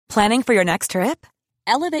Planning for your next trip?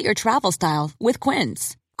 Elevate your travel style with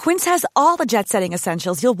Quince. Quince has all the jet-setting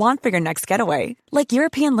essentials you'll want for your next getaway, like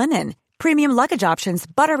European linen, premium luggage options,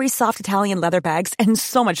 buttery soft Italian leather bags, and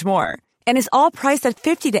so much more. And is all priced at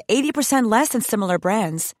 50 to 80% less than similar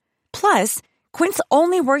brands. Plus, Quince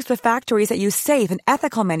only works with factories that use safe and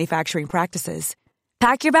ethical manufacturing practices.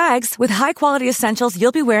 Pack your bags with high-quality essentials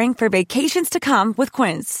you'll be wearing for vacations to come with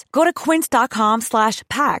Quince. Go to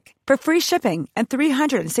quince.com/pack for free shipping and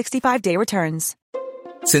 365-day returns.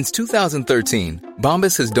 Since 2013,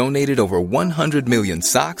 Bombas has donated over 100 million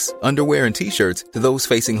socks, underwear, and T-shirts to those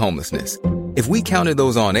facing homelessness. If we counted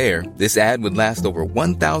those on air, this ad would last over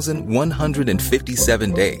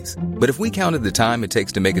 1,157 days. But if we counted the time it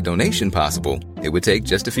takes to make a donation possible, it would take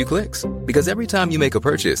just a few clicks. Because every time you make a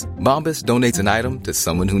purchase, Bombas donates an item to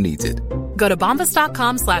someone who needs it. Go to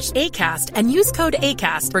bombas.com/ACAST and use code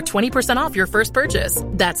ACAST for 20% off your first purchase.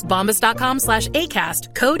 That's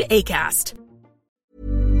bombas.com/ACAST, code ACAST.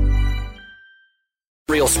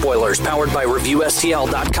 Real Spoilers, powered by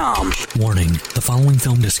ReviewSTL.com. Warning, the following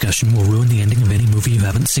film discussion will ruin the ending of any movie you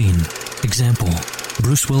haven't seen. Example,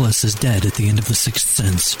 Bruce Willis is dead at the end of The Sixth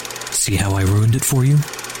Sense. See how I ruined it for you?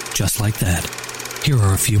 Just like that. Here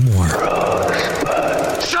are a few more.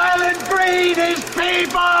 Rosebud. Silent breed is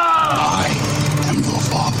people! I am the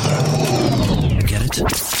father. Get it?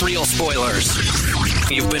 Real Spoilers.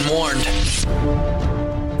 You've been warned.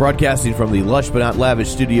 Broadcasting from the lush but not lavish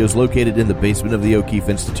studios located in the basement of the O'Keefe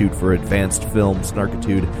Institute for Advanced Film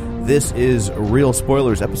Snarkitude, this is Real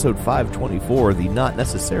Spoilers, episode 524, the not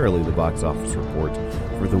necessarily the box office report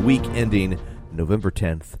for the week ending November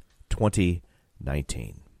 10th,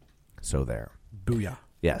 2019. So there. Booyah.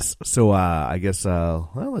 Yes. So I guess,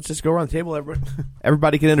 let's just go around the table.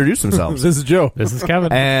 Everybody can introduce themselves. This is Joe. This is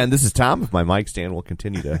Kevin. And this is Tom. If my mic stand will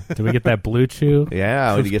continue to... Do we get that blue chew?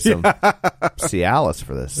 Yeah, we need to get some Cialis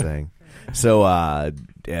for this thing. So,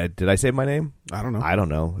 did I say my name? I don't know. I don't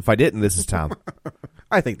know. If I didn't, this is Tom.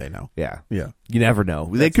 I think they know. Yeah. Yeah. You never know.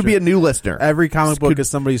 They could be a new listener. Every comic book is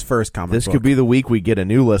somebody's first comic book. This could be the week we get a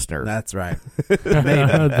new listener. That's right.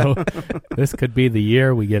 This could be the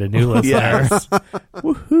year we get a new listener. Yes.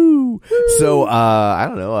 Woohoo. So, I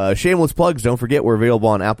don't know. Shameless plugs. Don't forget we're available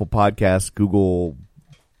on Apple Podcasts, Google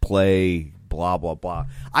Play, blah, blah, blah.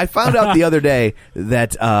 I found out the other day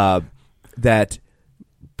that that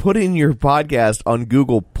putting your podcast on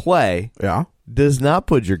Google Play does not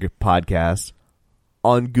put your podcast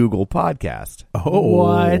on Google Podcast. Oh.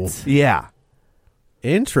 What? Yeah.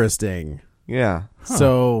 Interesting. Yeah. Huh.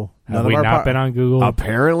 So have we not been on Google?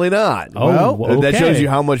 Apparently not. Oh, well, okay. That shows you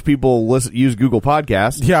how much people use Google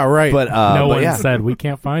Podcasts. Yeah, right. But no one said we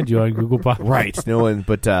can't find you on Google Podcasts. Right. No one.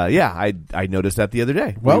 But I noticed that the other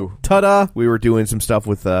day. Well, ta-da! We were doing some stuff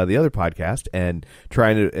with the other podcast and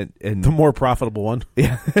trying to and the more profitable one.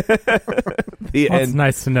 Yeah. It's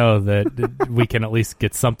nice to know that we can at least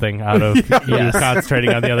get something out of you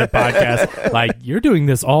concentrating on the other podcast. Like, you're doing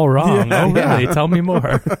this all wrong. Yeah, oh, really? Yeah. Tell me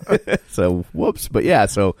more. So, whoops. But yeah,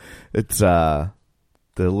 so it's the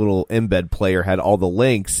little embed player had all the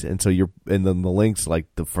links, and so and then the links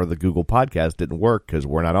for the Google Podcast didn't work because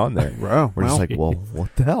we're not on there. Wow. We're just like, well,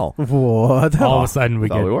 what the hell? What the hell? All of a sudden we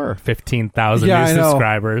get 15,000 new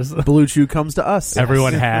subscribers. Blue Chew comes to us.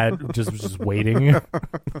 Everyone was just waiting.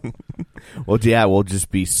 Well, yeah, we'll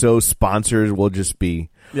just be so sponsored. We'll just be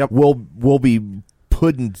we'll be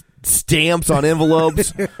putting stamps on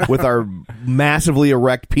envelopes with our massively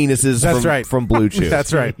erect penises from Blue Chew.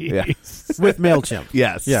 That's right. Yeah. With MailChimp.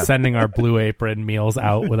 Yes. Yeah. Sending our Blue Apron meals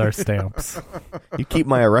out with our stamps. You keep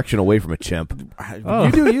my erection away from a chimp. Oh.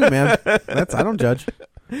 You do you, man. I don't judge.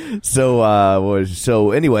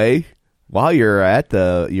 So anyway, while you're at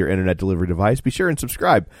your internet delivery device, be sure and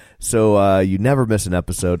subscribe so you never miss an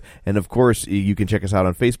episode. And of course, you can check us out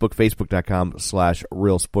on Facebook,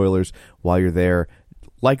 facebook.com/Real Spoilers. While you're there,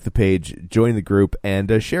 like the page, join the group,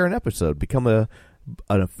 and share an episode. Become an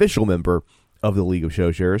official member of the League of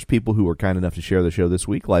Show Sharers. People who were kind enough to share the show this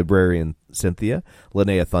week: Librarian Cynthia,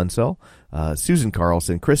 Linnea Thunsell, Susan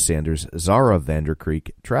Carlson, Chris Sanders, Zara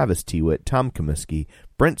Vandercreek, Travis Tewitt, Tom Comiskey,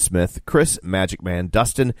 Brent Smith, Chris Magic Man,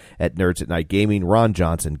 Dustin at Nerds at Night Gaming, Ron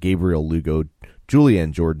Johnson, Gabriel Lugo,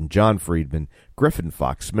 Julianne Jordan, John Friedman, Griffin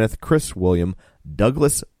Fox Smith, Chris William,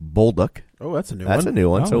 Douglas Bolduck. Oh, that's a new one. That's a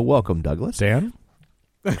new one. Oh. So welcome, Douglas. Dan?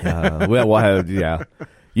 Yeah.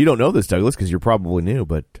 You don't know this, Douglas, because you're probably new,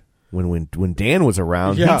 but when Dan was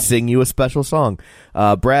around, he'd sing you a special song.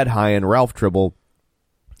 Brad Hyan, Ralph Tribble,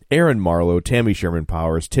 Aaron Marlowe, Tammy Sherman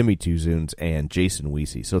Powers, Timmy Tuzoons, and Jason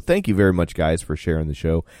Weesey. So thank you very much, guys, for sharing the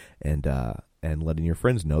show and letting your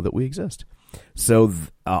friends know that we exist. So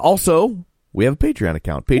also, we have a Patreon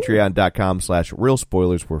account,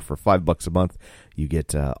 patreon.com/realspoilers, where for $5 a month, you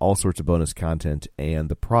get all sorts of bonus content and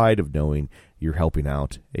the pride of knowing you're helping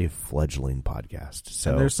out a fledgling podcast.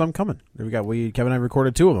 So and there's some coming. Kevin and I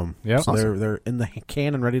recorded 2 of them. Yeah, so they're in the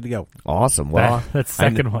can and ready to go. Awesome. Well, that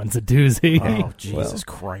second one's a doozy. Oh, Jesus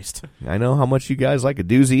Christ! I know how much you guys like a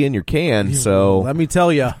doozy in your can, so let me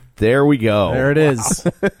tell you. There we go. There it is.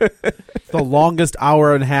 The longest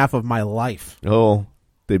hour and a half of my life. Oh,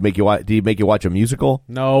 do you make you watch a musical?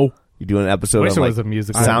 No. You do an episode Wish of it like was a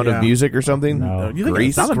musical. Sound of Music or something? No. You think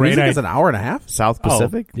Grease? Sound of Music is an hour and a half? South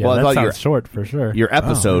Pacific? Yeah, well, I that thought sounds short for sure. your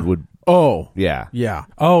episode would. Oh. Yeah. Yeah.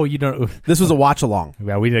 Oh, you don't. This was a watch along.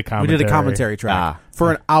 Yeah, we did commentary. We did a commentary track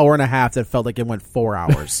for an hour and a half that felt like it went 4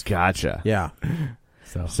 hours. Gotcha. Yeah.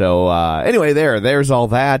 So anyway, there's all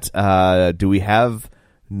that. Do we have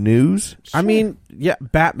news? I mean, yeah,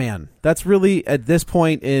 Batman. That's really, at this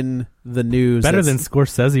point in the news. Better than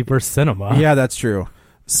Scorsese versus Cinema. Yeah, that's true.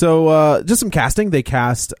 So just some casting. They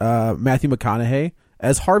cast Matthew McConaughey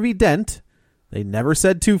as Harvey Dent. They never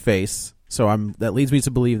said Two-Face. So that leads me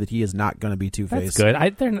to believe that he is not going to be Two-Face.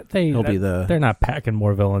 That's good. They're not packing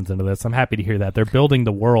more villains into this. I'm happy to hear that. They're building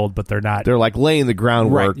the world, but they're not. They're like laying the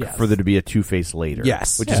groundwork Right, yes. for there to be a Two-Face later.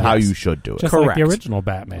 Yes. Which is how you should do it. Just Correct. like the original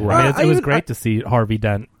Batman. Right. I mean, it was great to see Harvey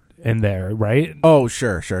Dent in there, right? Oh,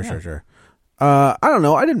 sure. I don't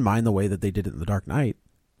know. I didn't mind the way that they did it in The Dark Knight.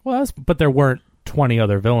 Well, but there weren't 20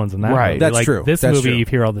 other villains in that Right. movie. That's like, true. This That's movie, true. you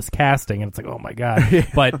hear all this casting, and it's like, oh my god!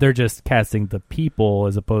 But they're just casting the people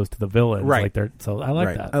as opposed to the villains. Right. Like so I like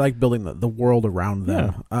Right. that. I like building the world around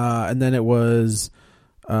them. And then it was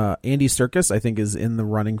Andy Serkis, I think, is in the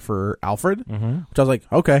running for Alfred, which I was like,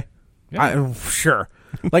 okay, sure.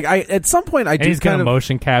 Like at some point I And do he's going kind to of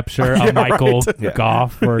motion capture a Michael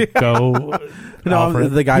Goff or go. no,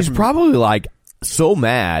 Alfred. the guy He's from probably like so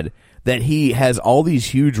mad that he has all these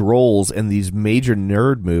huge roles in these major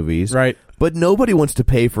nerd movies. Right. But nobody wants to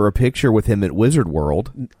pay for a picture with him at Wizard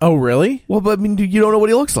World. Oh, really? Well, but I mean, you don't know what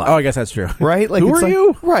he looks like. Oh, I guess that's true. Right? Like, Who it's are like-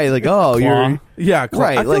 you? Right. Like, oh, you're Yeah,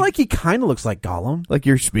 Right, I feel like- like he kind of looks like Gollum. like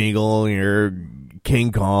you're Spiegel and you're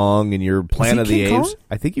King Kong and you're Planet of the King Apes. Kong?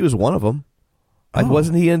 I think he was one of them.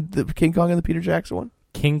 Wasn't he in the King Kong and the Peter Jackson one?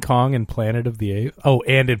 King Kong and Planet of the Apes. Oh,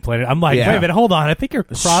 and in Planet. I'm like, Yeah. wait a minute, hold on. I think you're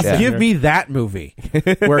crossing. Give here. me that movie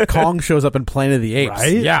where Kong shows up in Planet of the Apes.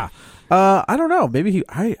 Right? Yeah. I don't know. Maybe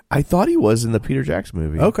I thought he was in the Peter Jackson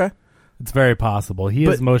movie. Okay. It's very possible. He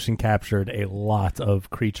But- has motion captured a lot of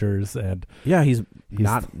creatures, and Yeah, he's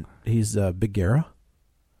Big Guerra.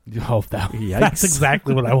 oh, that's Yikes.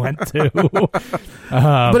 exactly what I went to.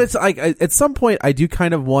 But it's like at some point I do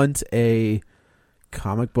kind of want a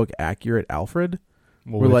comic book accurate Alfred.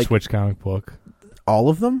 Well, like- which comic book? All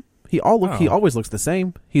of them. He always looks the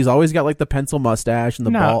same. He's always got like the pencil mustache and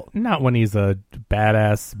the ball. Not when he's a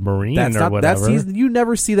badass Marine That's or not. whatever. You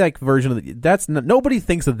never see that version of the. That's not, nobody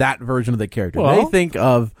thinks of that version of the character. Well, they think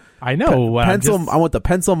of I know. what I'm pencil. just- I want the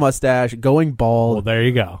pencil mustache, going bald. well, there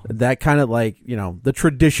you go. That kind of like the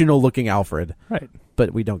traditional looking Alfred. Right.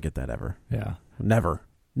 But we don't get that ever. Yeah. Never.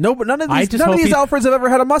 No, but none of I these. just None of hope these he- Alfreds have ever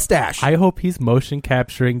had a mustache. I hope he's motion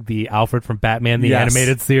capturing the Alfred from Batman the Yes.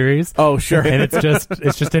 animated series. Oh, sure. And it's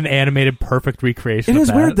just an animated perfect recreation. It of is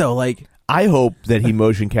that. weird though. Like I hope that he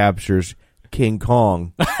motion captures King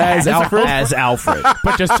Kong as Alfred. as Alfred.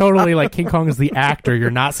 But just totally like King Kong is the actor. You're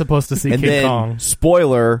not supposed to see And King then, Kong.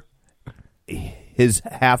 spoiler, his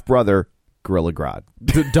half-brother, Gorilla Grodd.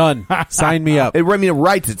 Done. Sign me up. It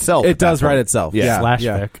writes itself. It at does that write point. itself. Yeah. Slash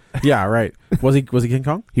yeah. Vic. Yeah, right. Was he King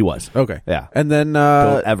Kong? He was. Okay. Yeah. And then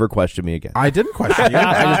Don't ever question me again. I didn't question you.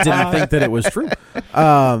 I just didn't think that it was true.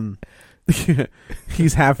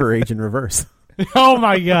 He's half her age in reverse. Oh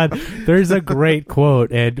my God! There's a great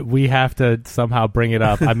quote, and we have to somehow bring it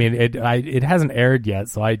up. I mean, it hasn't aired yet,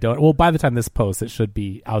 so I don't. Well, by the time this posts, it should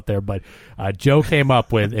be out there. But Joe came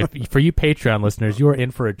up with, for you Patreon listeners, you are in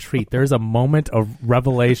for a treat. There's a moment of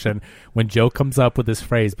revelation when Joe comes up with this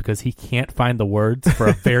phrase because he can't find the words for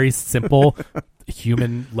a very simple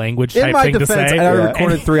human language In type my thing defense, to say. I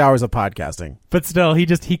recorded 3 hours of podcasting. But still, he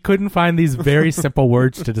couldn't find these very simple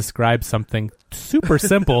words to describe something super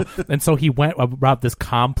simple, and so he went about this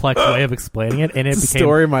complex way of explaining it, and it It's the became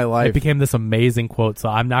story of my life. It became this amazing quote. So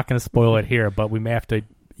I'm not going to spoil it here, but we may have to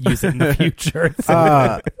use it in the future.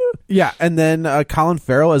 Yeah, and then Colin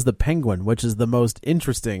Farrell as the Penguin, which is the most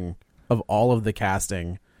interesting of all of the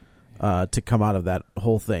casting to come out of that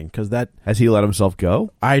whole thing. Because that Has he let himself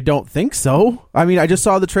go? I don't think so. I mean, I just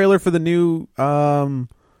saw the trailer for the new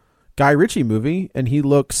Guy Ritchie movie, and he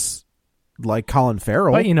looks like Colin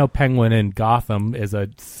Farrell. But Penguin in Gotham is a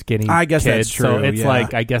skinny I guess kid, that's true, so it's yeah.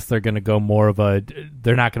 like I guess they're going to go more of a.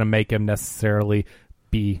 They're not going to make him necessarily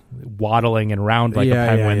be waddling and round like a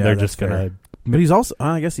penguin. They're just gonna. But he's also,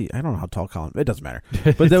 I guess I don't know how tall Colin. It doesn't matter.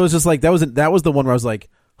 But that was just like that was the one where I was like,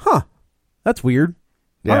 huh, that's weird.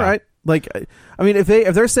 Yeah. All right, like I mean, if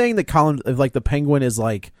they're saying that Colin, if like the penguin is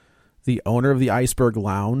like the owner of the Iceberg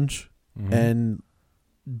Lounge and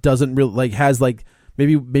doesn't really like has like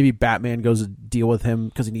maybe Batman goes to deal with him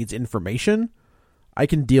because he needs information. I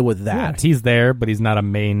can deal with that. Yeah, he's there, but he's not a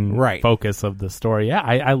main Right. focus of the story. Yeah,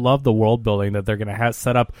 I love the world building that they're going to have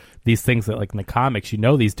set up these things that, like in the comics,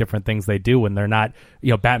 these different things they do when they're not,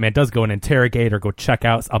 Batman does go and interrogate or go check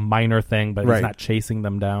out a minor thing, but Right. he's not chasing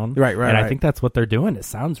them down. Right. And I think that's what they're doing. It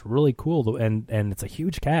sounds really cool, and it's a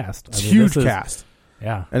huge cast. It's huge cast.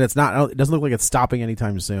 Yeah, and it's not. It doesn't look like it's stopping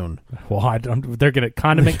anytime soon. Well, they're gonna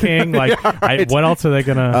Condiment King. Like, what else are they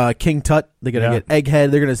gonna? King Tut. They're gonna get Egghead.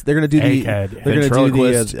 They're gonna do Egghead, the. They're gonna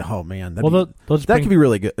do the. Oh man. They'll just that could be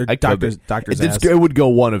really good. Doctor Zsasz. It would go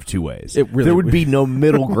one of two ways. It really there would would. be no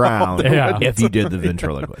middle ground Yeah. if you did the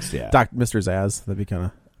ventriloquist. Yeah, Mr. Zsasz. That'd be kind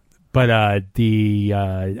of. But I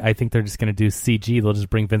think they're just going to do CG. They'll just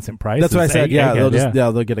bring Vincent Price. That's what I said. Egghead,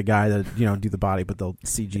 They'll get a guy that do the body, but they'll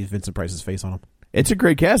CG Vincent Price's face on him. it's a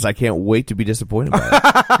great cast. I can't wait to be disappointed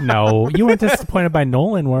by it. No, you weren't disappointed by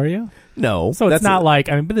Nolan, were you? No, So it's not like,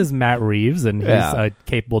 but this is Matt Reeves, and he's a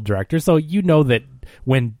capable director. So that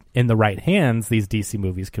when in the right hands, these DC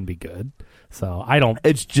movies can be good. So I don't.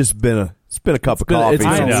 It's just been a cup of coffee. It's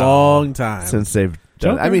been I a know. long time since they've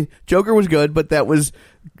done. Joker? I mean, Joker was good, but that was,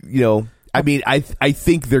 I mean, I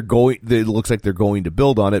think they're going. It looks like they're going to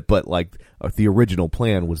build on it, but like the original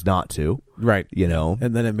plan was not to. right.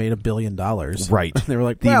 And then it made $1 billion. right. They were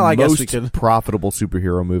like, the well, I guess most we could. profitable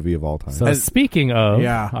superhero movie of all time. So speaking of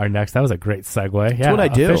Yeah. our next, that was a great segue. Yeah, what I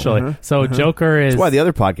do. Officially. So Joker is. That's why the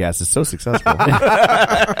other podcast is so successful.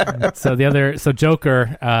 So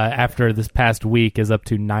Joker, after this past week, is up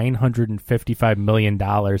to $955 million.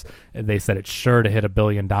 They said it's sure to hit $1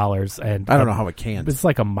 billion, and I don't know how it can. It's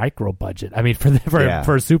like a micro budget. I mean, for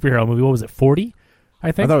a superhero movie, what was it? 40?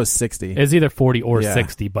 I think I thought it was 60. It's either 40 or Yeah.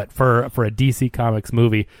 60, but for a DC Comics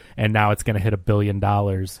movie, and now it's going to hit $1 billion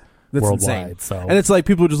That's worldwide. insane. So And it's like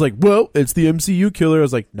people are just like, well, it's the MCU killer. I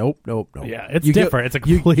was like, nope. Yeah, it's different. It's a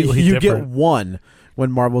completely you different. get one when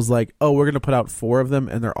Marvel's like, oh, we're going to put out 4 of them,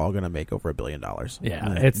 and they're all going to make over $1 billion.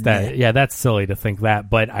 Yeah, it's that. Yeah, that's silly to think that,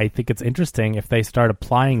 but I think it's interesting if they start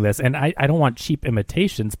applying this. And I don't want cheap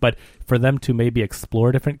imitations, but for them to maybe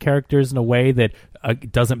explore different characters in a way that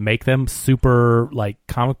doesn't make them super like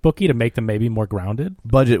comic booky, to make them maybe more grounded.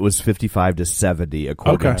 Budget was 55 to 70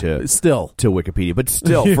 according to Wikipedia, but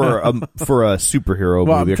still for a superhero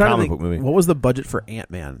movie, a comic book movie. What was the budget for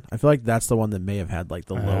Ant-Man? I feel like that's the one that may have had like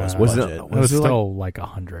the lowest was budget. It was still like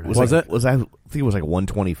 100. I think it was like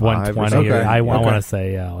 125. 120. Okay. I want Okay. to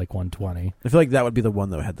say like 120. I feel like that would be the one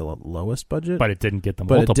that had the lowest budget. But it didn't get the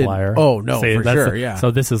But it didn't. multiplier. Oh, no, for that's sure, yeah.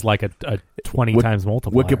 So this is like a 20 times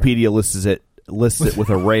multiplier. Wikipedia lists it with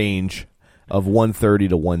a range of 130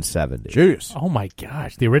 to 170. Juice. Oh my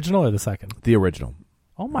gosh, the original or the second? The original.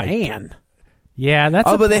 Oh my Man. Yeah, that's.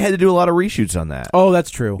 but they had to do a lot of reshoots on that. Oh, that's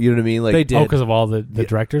true. You know what I mean? Like They did. Oh, because of all the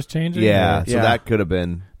directors changing. Yeah, Or- so that could have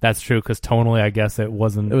been. that's true. Because tonally, I guess it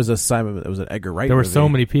wasn't. It was an Edgar Wright. There were movie. so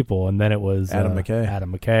many people, and then it was Adam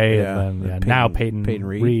McKay. Yeah, and then now Peyton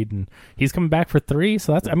Reed, and he's coming back for 3.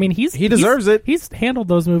 So that's. I mean, he deserves it. He's handled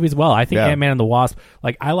those movies well. I think Yeah. Ant-Man and the Wasp.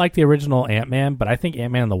 Like I like the original Ant-Man, but I think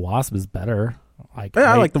Ant-Man and the Wasp is better. Like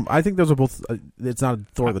Yeah, I like them. I think those are both. It's not a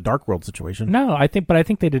Thor: The Dark World situation. No, I think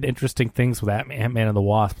they did interesting things with Ant-Man and the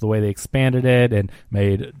Wasp, the way they expanded it and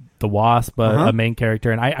made the Wasp a main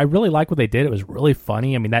character. And I really like what they did. It was really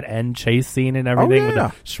funny. I mean, that end chase scene and everything with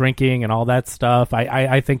the shrinking and all that stuff.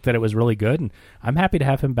 I think that it was really good, and I'm happy to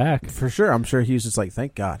have him back. For sure. I'm sure he's just like,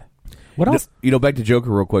 thank God. What else? Back to Joker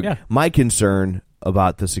real quick. Yeah. My concern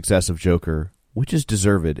about the success of Joker, which is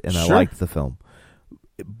deserved, and I liked the film,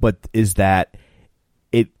 but is that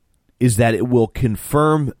it will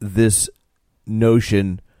confirm this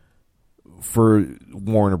notion for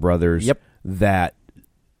Warner Brothers that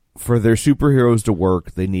for their superheroes to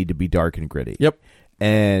work, they need to be dark and gritty. Yep.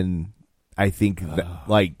 And I think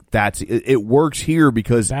that it works here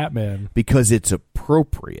because Batman. because it's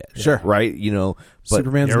appropriate. Sure. Right? But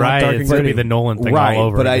Superman's You're not right. dark It's and going to be gritty. the Nolan thing right, all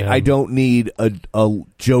over but again. I don't need a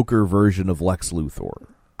Joker version of Lex Luthor.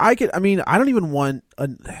 I don't even want a.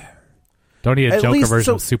 Don't need a At Joker least- version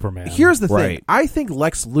so of Superman. Here's the thing. Right. I think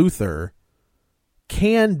Lex Luthor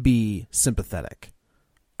can be sympathetic.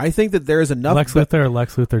 I think that there is enough. Lex Luthor or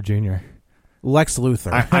Lex Luthor Jr.? Lex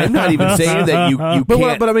Luthor. I'm not even saying that you But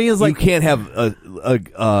can't. what I mean is, like- you can't have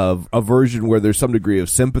a version where there's some degree of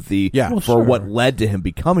sympathy for what led to him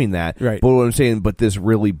becoming that. Right. But what I'm saying, but this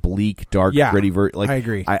really bleak, dark, gritty version, like I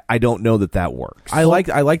agree. I don't know that works. I like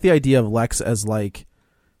the idea of Lex as like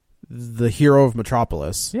the hero of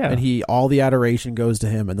Metropolis. Yeah. And all the adoration goes to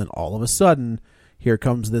him, and then all of a sudden here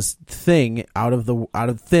comes this thing out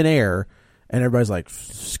of thin air, and everybody's like,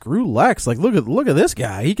 screw Lex. Like look at this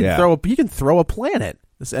guy. He can throw a planet.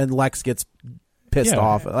 And Lex gets pissed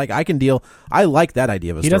off. Like I like that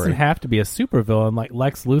idea of a story. He doesn't have to be a supervillain. Like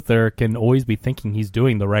Lex Luthor can always be thinking he's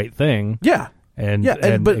doing the right thing. Yeah.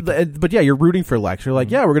 But you're rooting for Lex. You're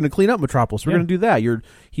like, we're going to clean up Metropolis. We're going to do that.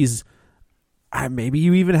 Maybe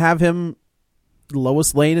you even have him,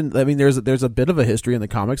 Lois Lane, and I mean, there's a bit of a history in the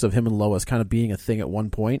comics of him and Lois kind of being a thing at one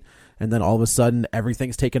point, and then all of a sudden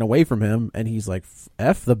everything's taken away from him, and he's like,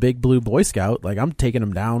 F the big blue Boy Scout, like I'm taking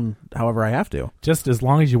him down however I have to. Just as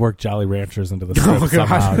long as you work Jolly Ranchers into the script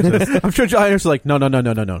somehow. I'm sure Jolly Ranchers are like, no.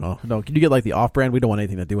 Can you get like the off-brand? We don't want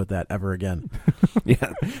anything to do with that ever again.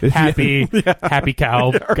 Happy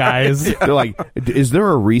cow guys. They're like, is there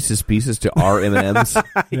a Reese's Pieces to our M&Ms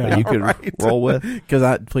that you could roll with?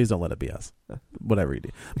 Because please don't let it be us. Whatever you do.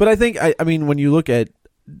 But I think, I mean, when you look at,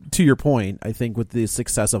 to your point, I think with the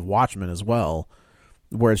success of Watchmen as well,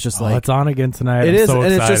 where it's just like, it's on again tonight. It is, so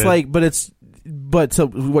and excited. it's just like, but so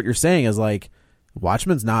what you're saying is like,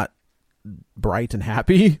 Watchmen's not bright and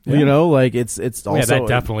happy, you know, like it's also that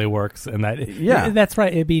definitely works, and that's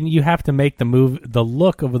right. I mean, you have to make the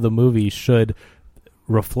look of the movie should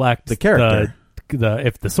reflect the character.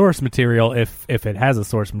 If the source material, if it has a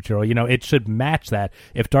source material, you know, it should match that.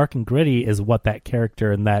 If dark and gritty is what that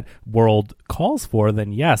character in that world calls for,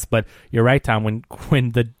 then yes. But you're right, Tom.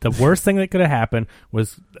 When the worst thing that could have happened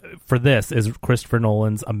was for this is Christopher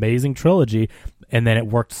Nolan's amazing trilogy, and then it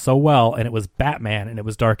worked so well, and it was Batman, and it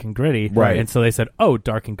was dark and gritty, right? And so they said, "Oh,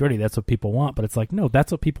 dark and gritty, that's what people want." But it's like, no,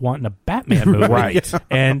 that's what people want in a Batman movie, right?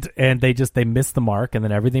 And they missed the mark, and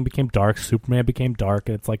then everything became dark. Superman became dark,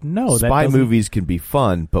 and it's like, no, spy movies can be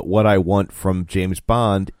fun, but what I want from James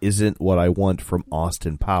Bond isn't what I want from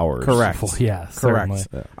Austin Powers. Correct. Well, yeah, correct.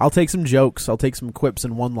 Yeah. I'll take some jokes. I'll take some quips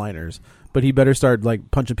and one-liners, but he better start like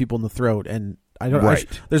punching people in the throat. And I don't. Right.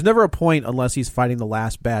 There's never a point unless he's fighting the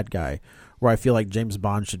last bad guy where I feel like James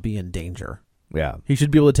Bond should be in danger. Yeah, he should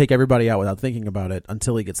be able to take everybody out without thinking about it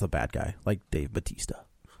until he gets the bad guy, like Dave Bautista.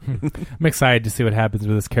 I'm excited to see what happens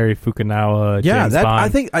with this Cary Fukunaga. James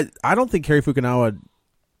Bond. I don't think Cary Fukunaga.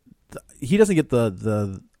 He doesn't get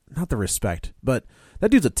the not the respect, but that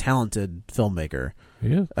dude's a talented filmmaker.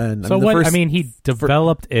 Yeah. And so he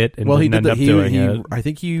developed it and didn't end up doing it. I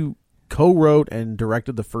think he co-wrote and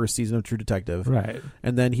directed the first season of True Detective. Right.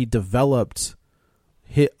 And then he developed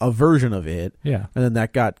a version of it. Yeah. And then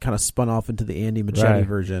that got kind of spun off into the Andy Muschietti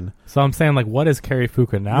version. So I'm saying, like, what is Cary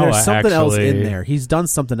Fukunaga? There's something else in there. He's done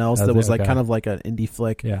something else that was like okay. kind of like an indie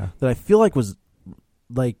flick. Yeah. That I feel like was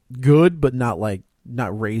like good, but not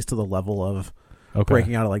raised to the level of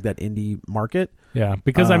breaking out of like that indie market. Yeah,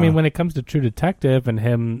 because I mean, when it comes to True Detective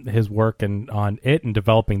and his work on it and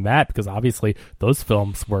developing that, because obviously those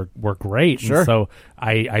films were great. Sure. And so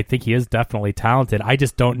I think he is definitely talented. I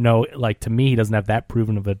just don't know, like, to me, he doesn't have that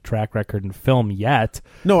proven of a track record in film yet.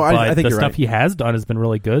 No, I think the you're stuff right. he has done has been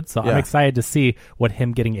really good. So I'm excited to see what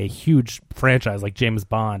him getting a huge franchise like James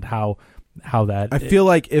Bond, how that. I feel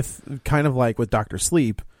like if kind of like with Dr.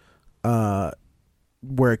 Sleep,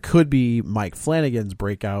 where it could be Mike Flanagan's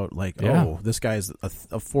breakout, like, this guy's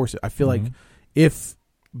a force. I feel like if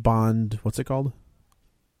Bond, what's it called?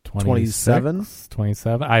 27?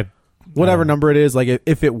 27? Whatever number it is, like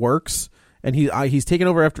if it works, and he's taken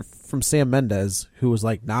over from Sam Mendes, who was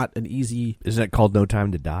like not an easy. Isn't it called No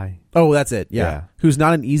Time to Die? Oh, that's it. Yeah. Who's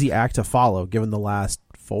not an easy act to follow, given the last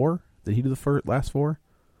 4. Did he do the last 4?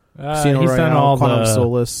 Casino he's Royale, done all Quantum the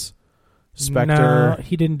Solace. Spectre. No,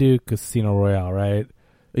 he didn't do Casino Royale, right?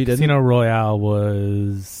 He didn't? Casino Royale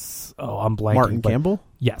was I'm blanking. Martin Campbell?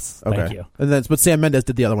 Yes, okay. thank you. And but Sam Mendes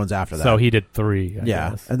did the other ones after that. So he did 3. I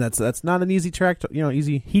guess. And that's not an easy track to,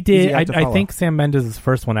 easy. He did. Easy act to I follow. think Sam Mendes'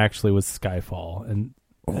 first one actually was Skyfall, and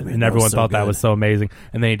everyone thought that was so amazing.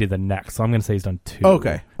 And then he did the next. So I'm going to say he's done 2.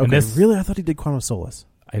 Okay. And this, really, I thought he did Quantum of Solace.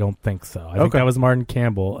 I don't think so. I think that was Martin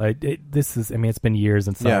Campbell. It's been years,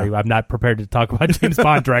 and sorry, I'm not prepared to talk about James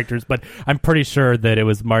Bond directors, but I'm pretty sure that it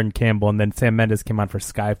was Martin Campbell, and then Sam Mendes came on for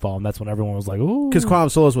Skyfall, and that's when everyone was like, ooh. Because Quantum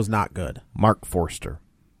of Solace was not good. Mark Forster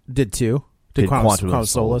Did 2. Did Quantum of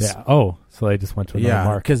Solace. Yeah. Oh, so they just went to another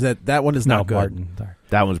Mark. because that one is not good. Martin. Sorry.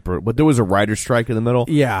 That one's brutal. But there was a writer's strike in the middle.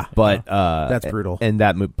 Yeah. But that's brutal. And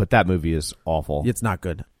that movie is awful. It's not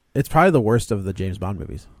good. It's probably the worst of the James Bond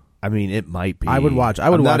movies. I mean, it might be. I would watch.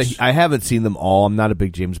 I haven't seen them all. I'm not a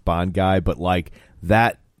big James Bond guy, but like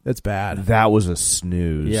It's bad. That was a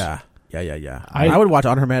snooze. Yeah. I would watch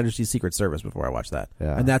On Her Majesty's Secret Service before I watch that.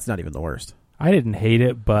 Yeah. And that's not even the worst. I didn't hate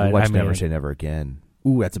it, but Watch I mean, Never Say Never Again.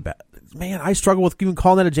 Ooh, that's a bad... Man, I struggle with even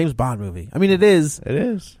calling that a James Bond movie. I mean, it is. It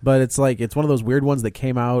is. But it's like, it's one of those weird ones that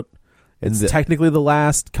came out. And It's technically the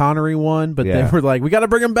last Connery one, but they were like, we got to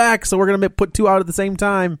bring him back, so we're going to put two out at the same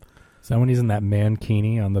time. is that when he's in that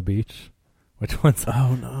mankini on the beach? Which one's?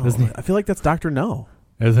 Oh, no. I feel like that's Dr. No.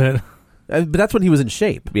 Is it? But that's when he was in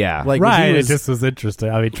shape. Yeah. Like, Right. he was- It just was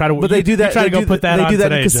interesting. I mean, But they do that. Try to go put that They on do that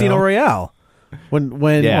today, in Casino Joe. Royale.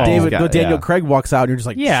 When Yeah, Daniel Craig walks out, and you're just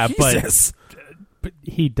like, Yeah, Jesus. but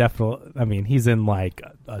he definitely. I mean, he's in like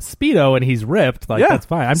a Speedo and he's ripped. Like that's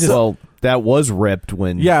fine. I'm just. Well, that was ripped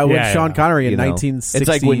when with Yeah, Sean yeah. Connery in you know, 1960, it's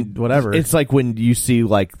like when whatever. It's like when you see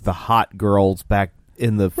like the hot girls back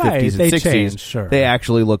in the 50s Right, and they 60s. change, sure. They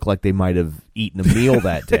actually look like they might have eaten a meal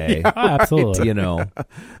that day. Oh, absolutely. You know.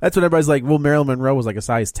 That's what everybody's like. Well, Marilyn Monroe was like a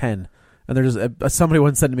size 10, and there's somebody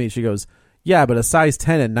once said to me, she goes, "Yeah, but a size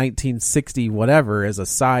 10 in 1960 whatever is a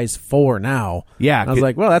size 4 now." Yeah, and I was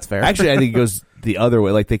like, "Well, that's fair." Actually, I think it goes the other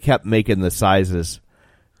way. Like they kept making the sizes.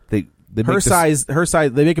 They her size.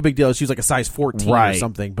 They make a big deal. She was like a size 14 or Right.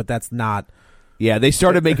 something, but that's not. Yeah, they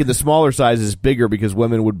started making the smaller sizes bigger because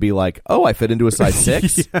women would be like, "Oh, I fit into a size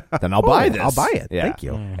 6, then I'll buy this. I'll buy it. Yeah. Thank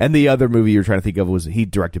you. And the other movie you're trying to think of was he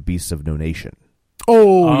directed Beasts of No Nation.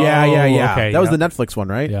 Oh, yeah. okay, That was yeah. the Netflix one,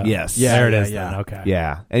 right? Yeah. Yes. Yeah, there it yeah, is. yeah. Then. Okay.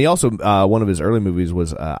 Yeah, and he also one of his early movies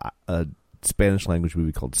was a Spanish language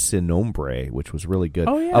movie called Sin Nombre, which was really good.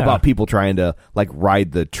 Oh, yeah. About people trying to like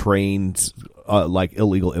ride the trains, like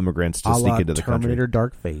illegal immigrants to A sneak la into the Terminator country.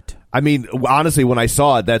 Dark Fate. I mean, honestly, when I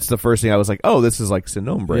saw it, that's the first thing I was like, "Oh, this is like Sin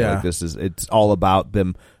Nombre. Yeah. Like it's all about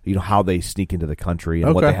them, how they sneak into the country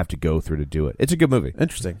and what Okay. they have to go through to do it. It's a good movie.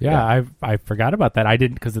 Interesting. Yeah, I forgot about that. I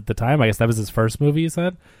didn't because at the time I guess that was his first movie. You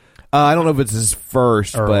said. I don't know if it's his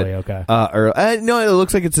first, Early, but okay. no, it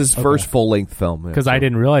looks like it's his first full length film. Because I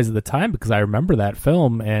didn't realize at the time because I remember that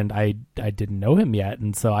film and I didn't know him yet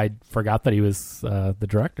and so I forgot that he was the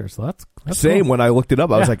director. So that's Same cool. when I looked it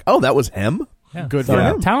up, I was Yeah. like, "Oh, that was him." Yeah. Good so for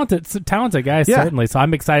him. Talented guy, Yeah. certainly. So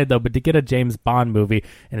I'm excited though. But to get a James Bond movie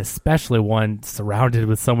and especially one surrounded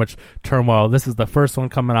with so much turmoil, this is the first one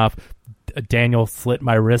coming off. Daniel slit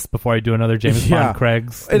my wrist before I do another James Bond.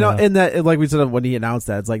 Craig's, and that, like we said when he announced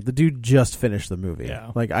that, it's like the dude just finished the movie.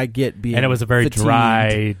 Yeah. Like I get being, and it was a very fatigued.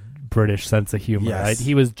 dry British sense of humor. Yes. Right?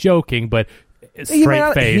 He was joking, but He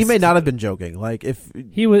straight faced. may not have been joking. Like if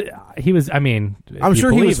He was. I mean, I'm if you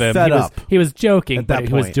sure he was believe him, fed up He was joking, at that but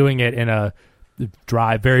he was point. doing it in a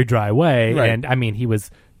very dry way. Right. And I mean, he was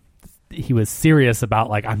serious about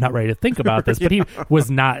like I'm not ready to think about this, but he was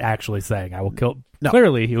not actually saying I will kill. No.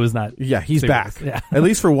 Clearly, he was not. yeah, he's serious. back. Yeah, At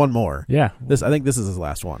least for one more. yeah. I think this is his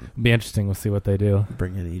last one. It'll be interesting. We'll see what they do.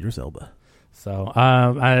 Bring in Idris Elba. So,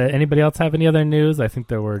 anybody else have any other news? I think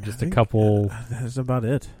there were just a couple. That's about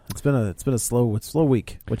it. It's been a slow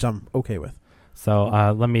week, which I'm okay with.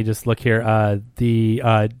 So let me just look here.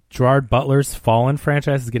 The Gerard Butler's Fallen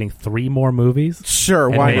franchise is getting 3 more movies. Sure,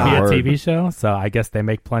 And why maybe not? a TV show. So I guess they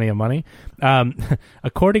make plenty of money.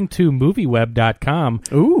 According to MovieWeb.com,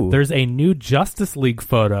 Ooh. there's a new Justice League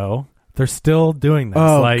photo. They're still doing this.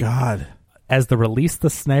 Oh God. As the Release the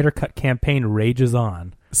Snyder Cut campaign rages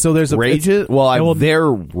on. So there's a Rages? Well, they're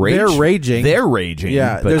raging. They're They're raging.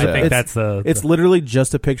 Yeah, but, there's I think it's- that's It's literally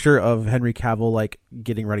just a picture of Henry Cavill like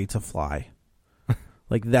getting ready to fly.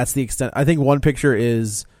 Like that's the extent. I think one picture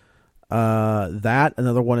is that.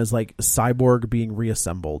 Another one is like Cyborg being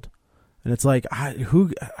reassembled, and it's like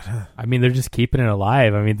who? I mean, they're just keeping it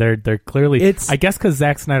alive. I mean, they're clearly. I guess because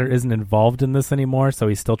Zack Snyder isn't involved in this anymore, so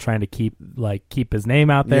he's still trying to keep his name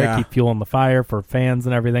out there, Yeah. keep fueling the fire for fans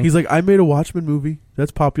and everything. He's like, I made a Watchmen movie.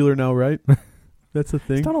 That's popular now, right? That's the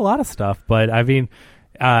thing. He's done a lot of stuff, but I mean,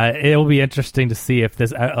 it'll be interesting to see if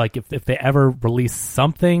this, if they ever release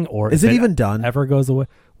something, or Is if it even done? Ever goes away?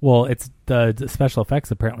 Well, it's the special effects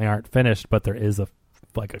apparently aren't finished, but there is a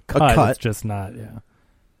cut. It's just not. Yeah.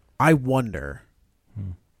 I wonder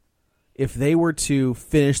if they were to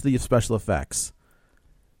finish the special effects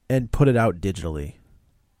and put it out digitally,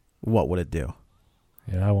 what would it do?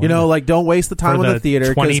 Yeah, I You know, like don't waste the time For on the the theater.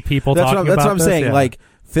 'cause 20 people that's talking what about I'm this? saying. Yeah. Like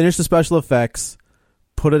finish the special effects,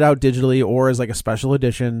 put it out digitally or as like a special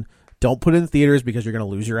edition. Don't put it in theaters because you're going to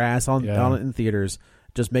lose your ass on it in theaters.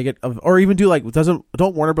 Just make it, or even do like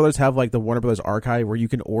don't Warner Brothers have like the Warner Brothers archive where you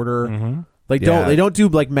can order? Mm-hmm. Like Yeah. they don't do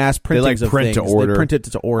like mass printings They like of print things. to order. They print it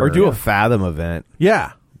to order or do a Fathom event.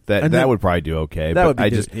 Yeah. That And then- would probably do okay. That but would be I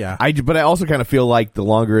good, just yeah. but I also kind of feel like the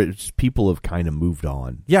longer it's people have kind of moved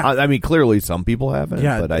on. Yeah. I mean clearly some people haven't.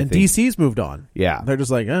 Yeah, but I and think DC's moved on. Yeah. They're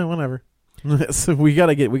just like, whatever. So we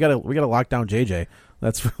gotta lock down JJ.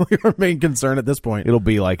 That's really our main concern at this point. It'll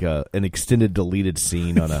be like an extended deleted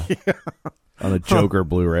scene on a on a Joker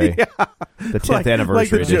Blu-ray. Yeah. The 10th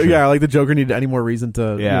anniversary edition. Like the Joker needed any more reason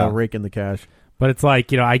to rake in the cash. But it's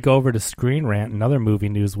like, I go over to Screen Rant, another movie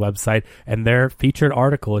news website, and their featured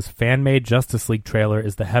article is fan-made Justice League trailer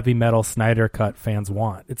is the heavy metal Snyder cut fans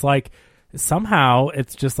want. It's like, somehow,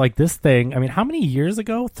 it's just like this thing. I mean, how many years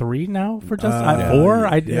ago? 3 now for Justice? 4?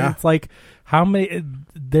 It's like, how many?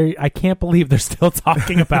 I can't believe they're still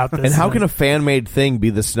talking about this. And how can a fan-made thing be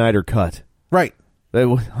the Snyder cut? Right.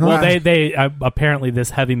 Well, they apparently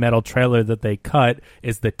this heavy metal trailer that they cut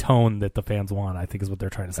is the tone that the fans want. I think is what they're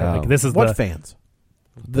trying to say. Like, this is what fans?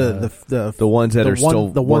 The ones that are still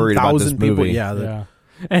worried about this movie. Yeah.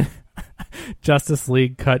 And Justice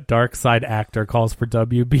League cut Darkseid actor calls for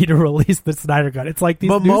WB to release the Snyder cut. It's like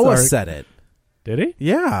these Momoa said it. Did he?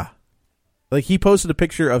 Yeah. Like he posted a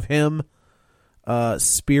picture of him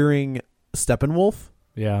spearing Steppenwolf.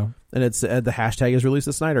 Yeah. And it's the hashtag is release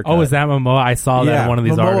the Snyder cut. Oh, is that Momoa? I saw that in one of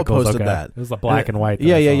these Momoa articles. Posted that. It was a black and white.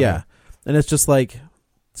 Yeah. And it's just like,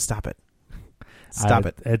 stop it. Stop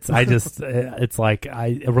it. It's like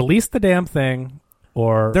I release the damn thing,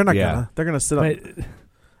 or they're not gonna. They're gonna sit up.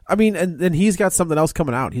 I mean, and he's got something else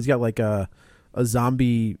coming out. He's got like another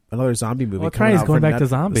zombie movie. Well, coming he's out going for back to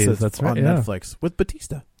zombies. That's right. On Netflix with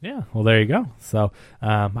Batista. Yeah. Well, there you go. So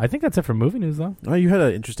I think that's it for movie news, though. Oh, you had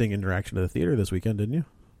an interesting interaction at the theater this weekend, didn't you?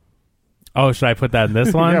 Oh, should I put that in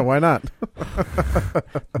this one? Yeah, why not?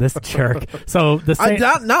 This jerk. So the same,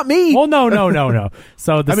 not me. Well, no.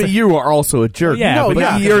 So you are also a jerk. Yeah,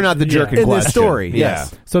 but you're not the jerk in question. This story.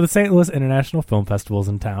 Yes. So the St. Louis International Film Festival is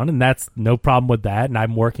in town, and that's no problem with that. And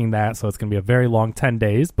I'm working that, so it's going to be a very long 10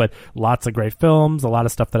 days. But lots of great films, a lot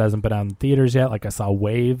of stuff that hasn't been out in theaters yet. Like I saw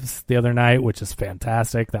Waves the other night, which is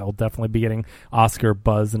fantastic. That will definitely be getting Oscar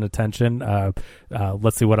buzz and attention.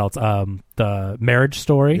 Let's see what else. The Marriage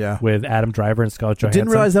Story with Adam Driver and Scarlett Johansson. I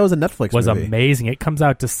didn't realize that was a Netflix was movie. Amazing. It comes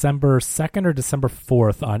out December 2nd or December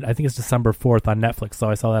 4th I think it's December 4th on Netflix. So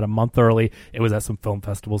I saw that a month early. It was at some film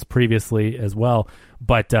festivals previously as well.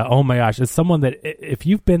 But oh my gosh, it's someone that if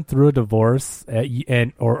you've been through a divorce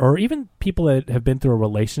or even people that have been through a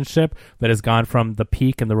relationship that has gone from the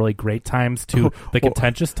peak and the really great times to the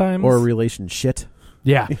contentious times, or a relationship.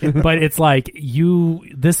 Yeah, but it's like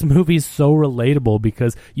this movie's so relatable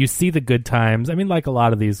because you see the good times. I mean, like a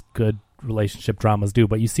lot of these good relationship dramas do,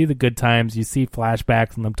 but you see the good times, you see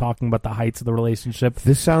flashbacks and them talking about the heights of the relationship.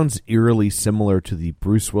 This sounds eerily similar to the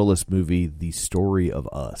Bruce Willis movie, The Story of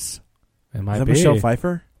Us. It might Is that be. Michelle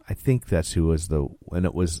Pfeiffer? I think that's who was and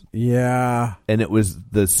it was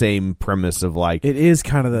the same premise of like it is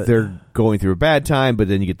kind of they're going through a bad time, but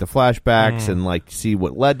then you get the flashbacks and like see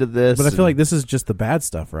what led to this. But I feel like this is just the bad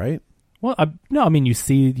stuff, right? Well, no, I mean you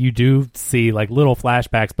do see like little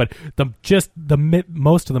flashbacks, but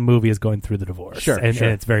most of the movie is going through the divorce, and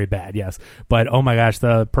it's very bad, yes. But oh my gosh,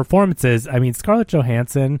 the performances! I mean, Scarlett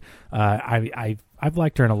Johansson, I've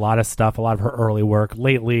liked her in a lot of stuff, a lot of her early work.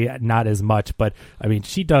 Lately, not as much, but I mean,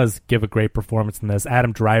 she does give a great performance in this.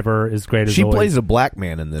 Adam Driver is great as always. She plays a black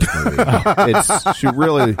man in this movie. She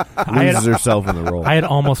really loses herself in the role. I had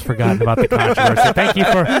almost forgotten about the controversy.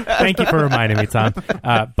 Thank you for reminding me, Tom.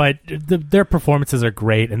 But their performances are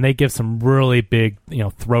great, and they give some really big,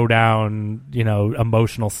 throwdown,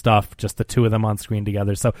 emotional stuff. Just the two of them on screen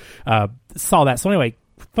together. So saw that. So anyway.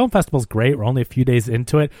 Film festival's great. We're only a few days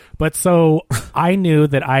into it. But so I knew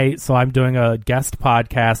that I'm doing a guest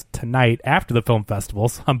podcast tonight after the film festival.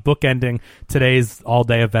 So I'm bookending today's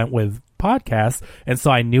all-day event with podcasts. And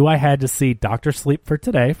so I knew I had to see Dr. Sleep for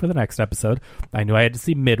today for the next episode. I knew I had to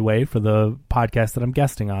see Midway for the podcast that I'm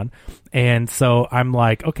guesting on. And so I'm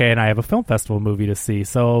like, okay, and I have a film festival movie to see.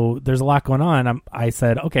 So there's a lot going on. I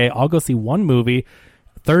said, okay, I'll go see one movie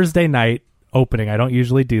Thursday night. Opening. I don't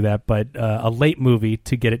usually do that, but a late movie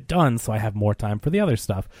to get it done so I have more time for the other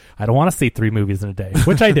stuff. I don't want to see 3 movies in a day,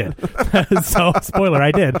 which I did. So, spoiler,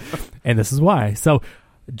 I did. And this is why. So,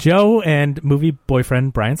 Joe and movie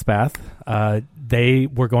boyfriend Brian Spath, they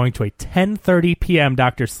were going to a 10:30 p.m.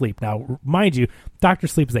 Dr. Sleep. Now, mind you, Dr.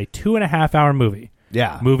 Sleep is a 2.5-hour movie.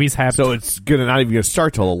 Yeah. Movies have... So it's not even going to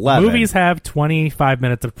start till 11. Movies have 25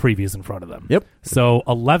 minutes of previews in front of them. Yep. So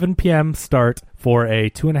 11 p.m. start for a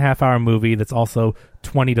 2.5-hour movie that's also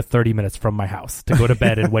 20 to 30 minutes from my house to go to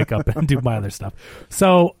bed and wake up and do my other stuff.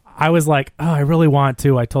 So I was like, oh, I really want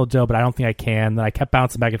to. I told Joe, but I don't think I can. Then I kept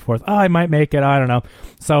bouncing back and forth. Oh, I might make it. I don't know.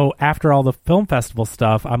 So after all the film festival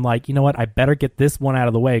stuff, I'm like, you know what? I better get this one out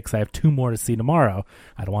of the way because I have 2 more to see tomorrow.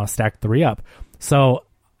 I don't want to stack 3 up. So...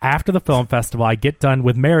 after the film festival, I get done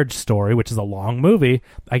with Marriage Story, which is a long movie.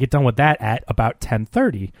 I get done with that at about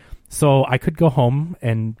 10:30. So I could go home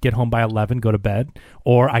and get home by 11, go to bed,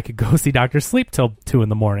 or I could go see Dr. Sleep till 2 in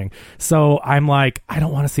the morning. So I'm like, I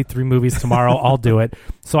don't want to see 3 movies tomorrow. I'll do it.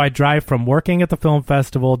 So I drive from working at the film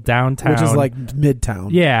festival downtown, which is like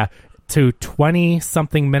Midtown. Yeah, to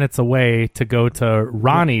 20-something minutes away to go to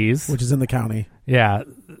Ronnie's, which is in the county. Yeah,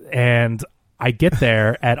 and I get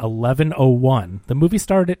there at 11:01. The movie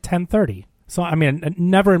started at 10:30. So, I mean,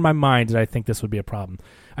 never in my mind did I think this would be a problem.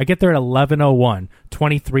 I get there at 11:01,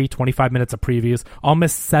 25 minutes of previews. I'll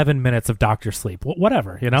miss 7 minutes of Dr. Sleep.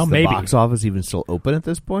 Whatever, you know, Is maybe. the box office even still open at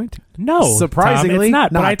this point? No. Surprisingly, Tom,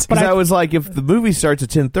 it's not. not. But I was like, if the movie starts at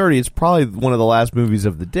 10:30, it's probably one of the last movies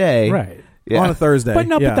of the day. Right. Yeah. On a Thursday. But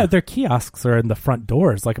no, yeah. but their kiosks are in the front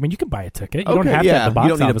doors. Like, I mean, you can buy a ticket. You don't Okay, have to have the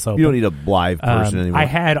box office open. You don't need a live person anymore. I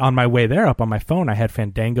had on my way there up on my phone, I had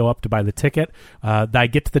Fandango up to buy the ticket. I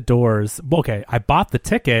get to the doors. Okay, I bought the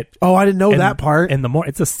ticket. Oh, I didn't know that part. In the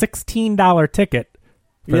it's a $16 ticket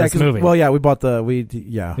for this movie. Well, yeah, we bought the we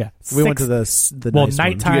went to the nice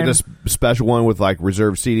nighttime. Did you get this special one with like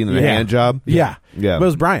reserved seating and a hand job? Yeah. Yeah. But it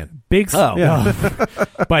was Brian. But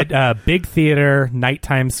big theater,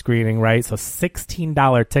 nighttime screening, right? So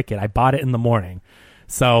 $16 ticket. I bought it in the morning.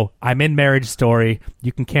 So I'm in Marriage Story.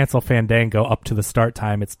 You can cancel Fandango up to the start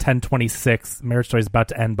time. It's 10:26. Marriage Story is about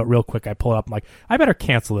to end, but real quick, I pull it up. I'm like, I better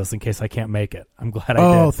cancel this in case I can't make it. I'm glad I did.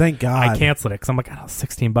 Oh, thank God. I canceled it because I'm like,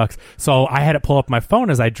 $16. So I had it pull up my phone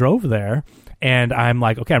as I drove there. And I'm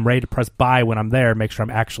like, okay, I'm ready to press buy when I'm there, make sure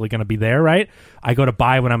I'm actually going to be there, right? I go to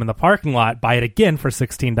buy when I'm in the parking lot, buy it again for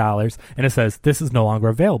 $16, and it says, this is no longer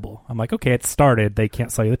available. I'm like, okay, it started. They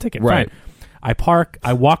can't sell you the ticket. Right. Fine. I park.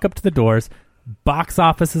 I walk up to the doors. Box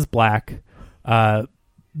office is black.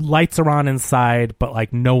 Lights are on inside, but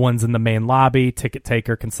like no one's in the main lobby, ticket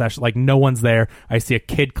taker, concession, like no one's there. I see a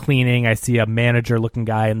kid cleaning. I see a manager looking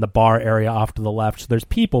guy in the bar area off to the left. So there's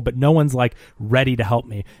people, but no one's like ready to help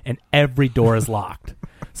me, and every door is locked.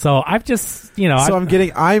 So I've just, So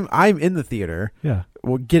I'm in the theater. Yeah.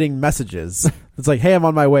 We're getting messages. It's like, hey, I'm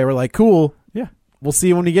on my way. We're like, cool. Yeah. We'll see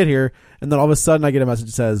you when we get here. And then all of a sudden I get a message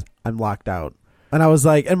that says, I'm locked out. And I was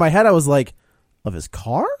like, in my head, I was like, of his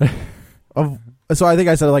car? So I think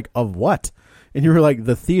I said, like, of what? And you were like,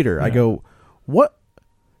 the theater. Yeah. I go, what?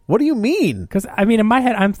 What do you mean? Because, I mean, in my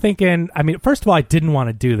head, I'm thinking, first of all, I didn't want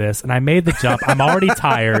to do this, and I made the jump. I'm already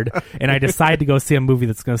tired, and I decide to go see a movie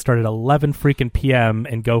that's going to start at 11 freaking p.m.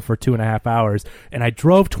 and go for 2.5 hours. And I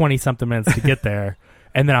drove 20-something minutes to get there,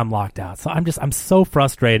 and then I'm locked out. So I'm so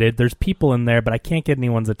frustrated. There's people in there, but I can't get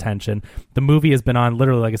anyone's attention. The movie has been on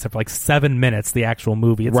literally, like I said, for like 7 minutes, the actual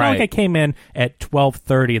movie. It's not like I came in at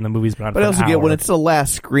 12:30 and the movie's been on for an hour. But I also get when it's the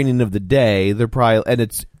last screening of the day, they're probably, and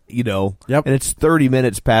it's, and it's 30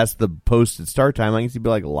 minutes past the posted start time. I guess you'd be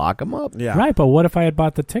like, lock them up. Yeah. Right, but what if I had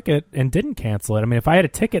bought the ticket and didn't cancel it? I mean, if I had a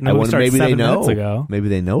ticket and the movie started 7 minutes ago. Maybe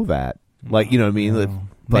they know that. Like, you know what I mean?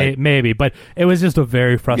 But, maybe, but it was just a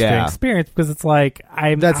very frustrating experience because it's like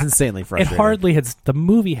that's insanely frustrating. The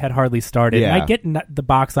movie had hardly started. Yeah. And I get the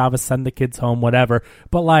box office, send the kids home, whatever.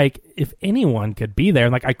 But like, if anyone could be there,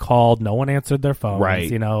 and like I called, no one answered their phones, right?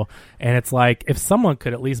 And it's like if someone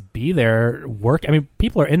could at least be there, work. I mean,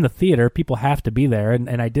 people are in the theater, people have to be there,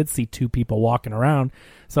 and I did see 2 people walking around.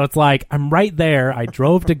 So it's like I'm right there. I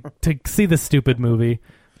drove to see this stupid movie.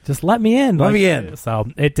 Just let me in. Let me in. So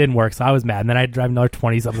it didn't work. So I was mad. And then I drive another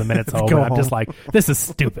 20-something minutes home. And I'm just like, this is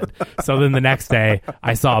stupid. So then the next day,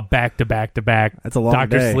 I saw back-to-back-to-back. That's a long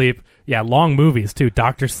Dr. day. Sleep. Yeah, long movies, too.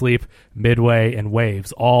 Dr. Sleep, Midway, and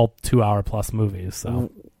Waves. All 2-hour-plus movies.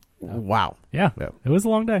 So wow. Yeah, it was a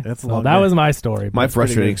long day. That's a so long that day. was my story. My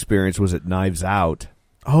frustrating experience was at Knives Out.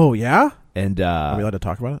 Oh, yeah? And are we allowed to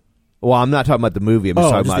talk about it? Well, I'm not talking about the movie. I'm just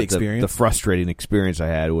talking just about the frustrating experience I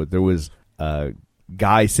had. There was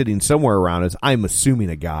guy sitting somewhere around us. I'm assuming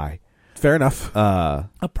a guy. Fair enough.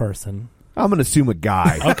 A person. I'm going to assume a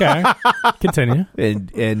guy. Okay. Continue.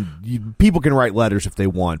 And people can write letters if they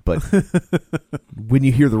want, but when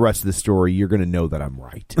you hear the rest of the story, you're going to know that I'm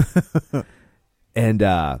right. And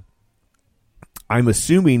I'm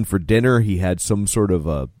assuming for dinner he had some sort of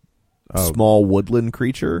a small woodland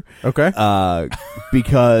creature. Okay.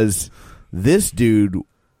 Because this dude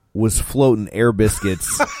was floating air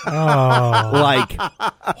biscuits. Like,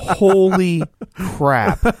 holy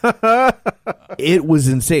crap. It was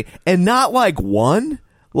insane. And not like one,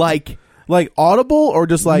 like audible or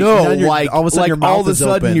just like no, like all of a sudden your mouth all of a is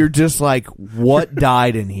sudden open. you're just like, what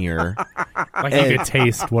died in here? Like you could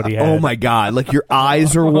taste what he had. Oh my god! Like your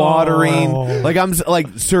eyes are watering. Like I'm like,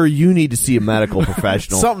 sir, you need to see a medical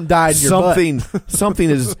professional. Something died in your butt. Something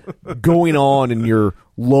is going on in your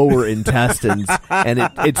lower intestines, and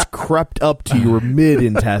it's crept up to your mid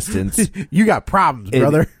intestines. You got problems,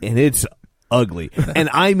 brother. And it's ugly, and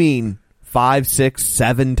I mean 5, 6,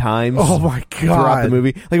 7 times. Oh my God. Throughout the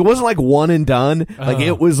movie, like it wasn't like one and done. Like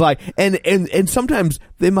it was like, and sometimes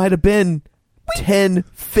they might have been 10,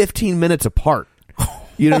 15 minutes apart.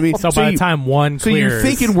 You know what I mean? So by the time one so clears, you're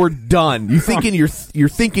thinking we're done. You're thinking you're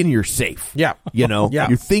thinking you're safe. Yeah. You know. Yeah.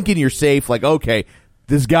 You're thinking you're safe. Like, okay,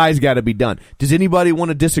 this guy's got to be done. Does anybody want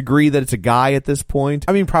to disagree that it's a guy at this point?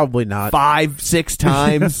 I mean, probably not. 5, 6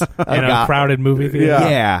 times in a crowded movie theater.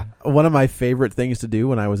 Yeah. One of my favorite things to do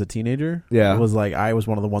when I was a teenager was like I was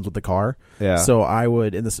one of the ones with the car. Yeah. So I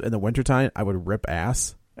would in the wintertime I would rip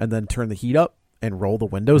ass and then turn the heat up and roll the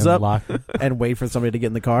windows And up lock it. and wait for somebody to get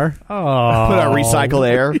in the car. Oh, Put out recycled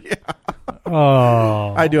air.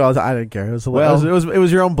 oh, I do. I didn't care. It was Well, it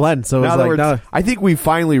was your own blend. So it In was other like words, I think we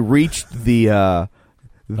finally reached the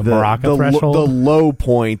Baraka threshold? the low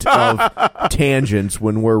point of tangents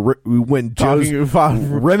when when Joe's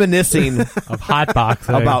reminiscing of hot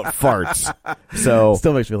boxing about farts. So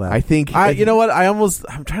still makes me laugh. I think you know what? I'm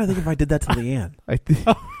trying to think if I did that to Leanne. I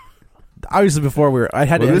think. Obviously, before I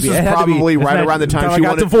had to. This is probably right around the time she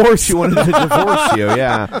wanted divorced. She wanted to divorce you.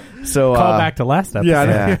 Yeah. So call back to last episode.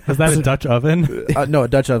 Yeah. Is that a Dutch oven? No, a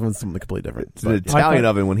Dutch oven's something completely different. It's an Italian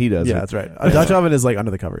oven when he does it. Yeah, that's right. A Dutch oven is like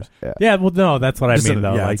under the covers. Yeah. Well, no, that's what I mean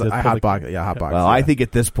though. Yeah, Like, it's a hot box. Yeah, hot box. Well, I think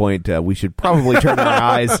at this point we should probably turn our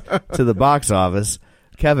eyes to the box office.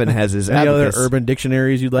 Kevin has his Any other abacus. urban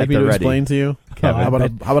dictionaries you'd like me to explain to you? Kevin. How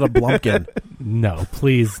about a Blumpkin? No,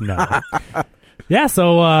 please no. Yeah,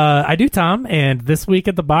 so I do, Tom, and this week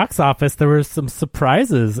at the box office there were some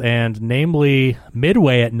surprises, and namely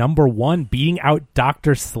Midway at number 1 beating out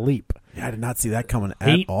Dr. Sleep. Yeah, I did not see that coming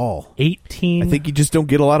at all. 18. I think you just don't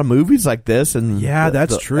get a lot of movies like this, and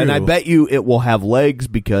that's true. And I bet you it will have legs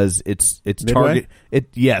because it's Midway?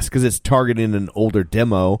 because it's targeting an older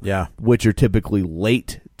demo, which are typically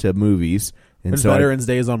late to movies, and so Veterans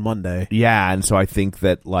Day is on Monday. Yeah, and so I think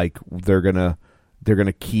that like they're gonna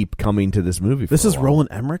keep coming to this movie. This is Roland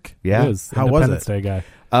Emmerich. Yeah, how was it? Day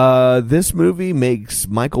guy. This movie makes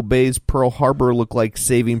Michael Bay's Pearl Harbor look like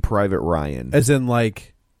Saving Private Ryan, as in like.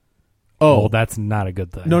 Oh, that's not a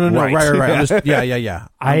good thing. No. Right.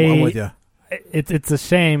 I'm with you. It's a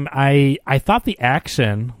shame. I thought the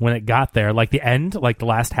action when it got there, like the end, like the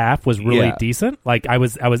last half, was really decent. Like I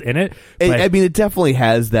was in it. I mean, it definitely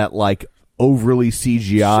has that like overly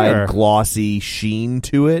CGI glossy sheen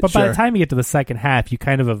to it. But by the time you get to the second half, you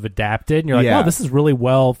kind of have adapted, and you're like, "Oh, this is really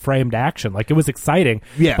well framed action." Like it was exciting.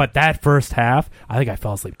 Yeah. But that first half, I think I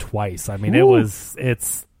fell asleep twice. I mean, it's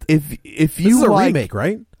if you this is a like, remake,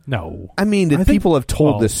 right? No, I mean, people have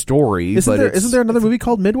told this story. Isn't there another movie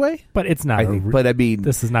called Midway? But it's not. But I mean,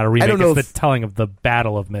 this is not a remake. I don't know it's the telling of the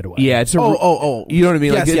Battle of Midway. Yeah, it's a. You know what I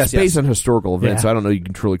mean? Like it's based on historical events. Yeah. So I don't know. You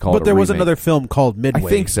can truly call it. But there was remake. another film called Midway. I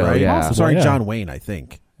think so. Right? Yeah, starring John Wayne. I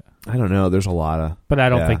think. I don't know. There's a lot of. But I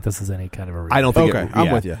don't think this is any kind of a remake. I don't think. Okay,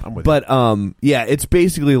 I'm with you. But yeah, it's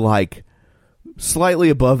basically like slightly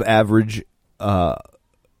above average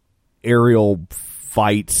aerial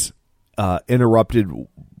fights interrupted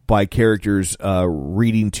by characters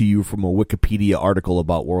reading to you from a Wikipedia article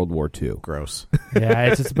about World War II. Gross. Yeah,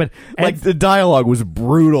 it's just but like the dialogue was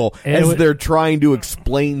brutal as it they're trying to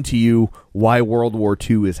explain to you why World War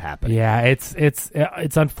II is happening. Yeah, it's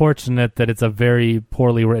unfortunate that it's a very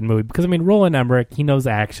poorly written movie because I mean Roland Emmerich, he knows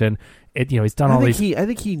action. He's done all these. I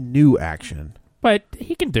think he knew action. But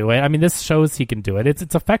he can do it. I mean, this shows he can do it.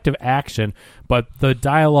 It's effective action, but the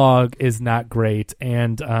dialogue is not great.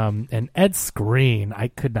 And Ed Skrein, I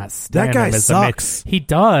could not stand that guy him as sucks. He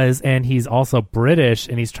does, and he's also British,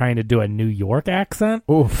 and he's trying to do a New York accent.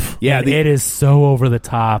 Oof. Yeah, it is so over the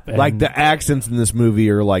top. And like the accents in this movie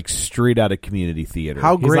are like straight out of community theater.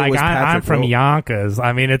 How great was Patrick? I'm from Yonkers.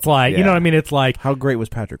 I mean, it's like you know what I mean. It's like how great was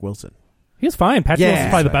Patrick Wilson? He was fine. Patrick Wilson's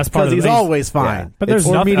probably the best part of the movie. He's always fine. Yeah. But there's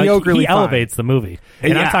nothing. He elevates the movie.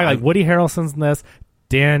 And I'm talking like Woody Harrelson's in this.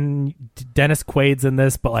 Dennis Quaid's in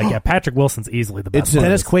this, but like Patrick Wilson's easily the best. It's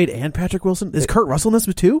Dennis Quaid and Patrick Wilson. Is Kurt Russell in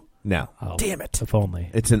this too? No. Oh, damn it! If only.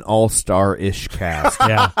 It's an all-star-ish cast.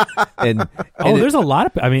 Yeah. and there's a lot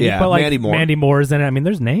of. I mean, but like Mandy Moore's in it. I mean,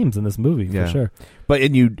 there's names in this movie for sure. But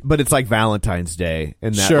it's like Valentine's Day,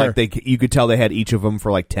 and that like you could tell they had each of them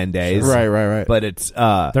for like 10 days. Right. But it's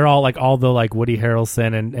they're all like all the like Woody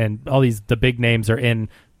Harrelson and all the big names are in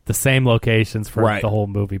the same locations for the whole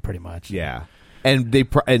movie, pretty much. Yeah. And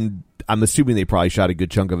I'm assuming they probably shot a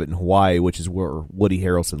good chunk of it in Hawaii, which is where Woody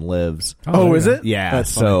Harrelson lives. Oh, is it? Yeah, That's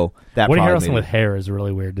so that Woody probably Harrelson made with it. hair is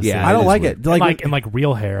really weird to see. Yeah, I don't is like weird. it. And like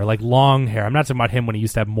real hair, like long hair. I'm not talking about him when he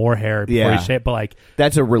used to have more hair before Yeah. he shaved, but like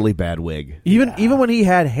That's a really bad wig. Even when he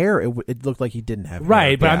had hair, it looked like he didn't have hair.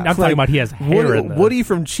 right. But Yeah. I'm talking about he has hair. in the, Woody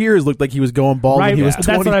from Cheers looked like he was going bald right. when he was That's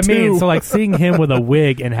 22. what I mean. So like seeing him with a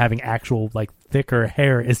wig and having actual like thicker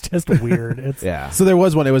hair is just weird. It's Yeah. So there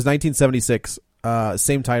was one. It was 1976.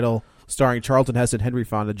 Same title, starring Charlton Heston, Henry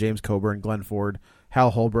Fonda, James Coburn, Glenn Ford,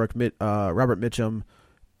 Hal Holbrook, Robert Mitchum,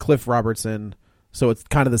 Cliff Robertson. So it's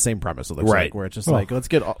kind of the same premise. It looks Right. like where it's just like let's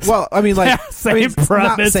get. Well, I mean, like Same I mean, not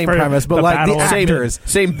premise same for premise, but the like the battle. actors,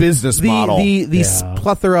 Same business the model. Yeah.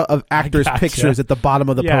 plethora of actors' gotcha. pictures at the bottom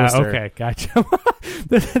of the yeah, poster. okay, gotcha.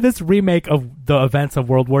 This remake of the events of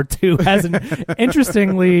World War II has an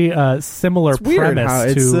interestingly similar It's weird premise how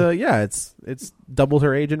to. it's doubled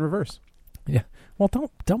her age in reverse. Yeah. Well,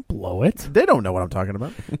 don't blow it. They don't know what I'm talking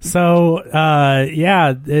about. So,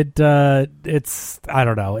 it's I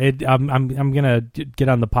don't know. I'm gonna get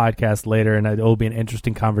on the podcast later, and it will be an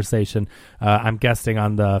interesting conversation. I'm guesting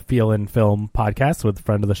on the Feel in Film podcast with a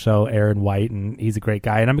friend of the show, Aaron White, and he's a great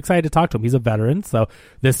guy, and I'm excited to talk to him. He's a veteran, so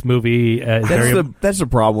this movie is That's the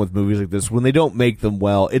problem with movies like this. When they don't make them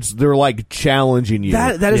well, they're like challenging you.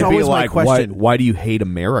 That is To be always my like, question. Why do you hate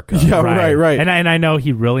America? Yeah, right. And I know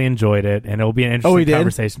he really enjoyed it, and it will be an interesting he did?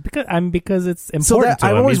 conversation because it's important So that, to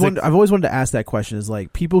him. I've always wanted to ask that question: is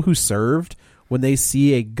like people who served, when they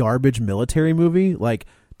see a garbage military movie, like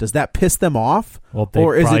does that piss them off? Well, they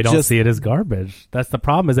or is probably it don't just see it as garbage. That's the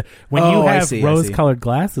problem. Is that when Oh, you I have see. rose-colored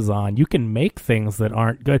glasses on, you can make things that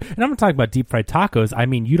aren't good. And I'm not talking about deep fried tacos. I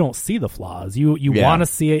mean, you don't see the flaws. You Yeah. want to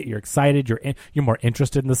see it. You're excited. You're more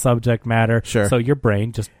interested in the subject matter. Sure. So your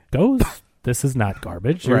brain just goes, "This is not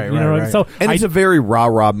garbage." Right, you know, right. So And it's a very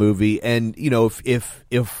rah-rah movie. And, you know,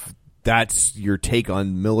 if that's your take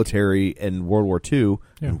on military and World War II,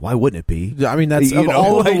 then why wouldn't it be? I mean, that's You of know,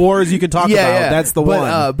 all of the like- wars you can talk about. That's the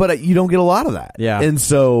one. But you don't get a lot of that. Yeah. And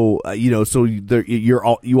so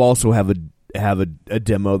you also have a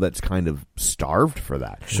demo that's kind of starved for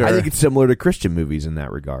that. Sure. I think it's similar to Christian movies in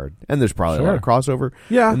that regard. And there's probably a lot of crossover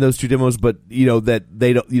Yeah. in those two demos, but you know that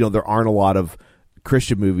they don't, you know, there aren't a lot of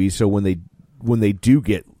Christian movies, so when they do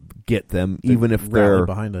get them, even if rally they're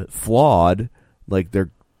behind it. flawed, like they're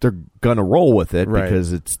gonna roll with it Right.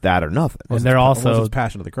 because it's that or nothing. and they're Almost also as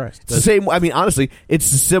Passion of the Christ. It's the same. I mean, honestly, it's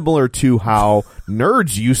similar to how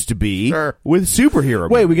nerds used to be Sure. with superhero.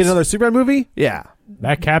 Wait, we movies. get another Superman movie? Yeah,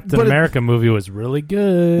 that Captain But it- America movie was really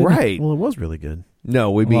good. right. Well, it was really good. No,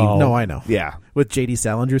 we mean Well, No, I know. yeah, With J.D.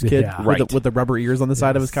 Salinger's kid, Yeah. Right. with the rubber ears on the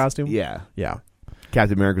side of his costume. yeah. Yeah.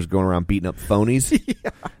 Captain America's going around beating up phonies.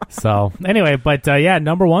 So anyway, but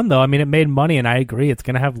number one though, I mean, it made money, and I agree it's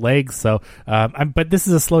going to have legs. So, but this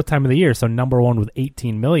is a slow time of the year, so number one with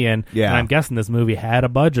 18 million. Yeah. and I'm guessing this movie had a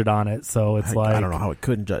budget on it, so it's I don't know how it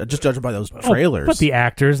couldn't judge. Just judging by those Oh, trailers. but the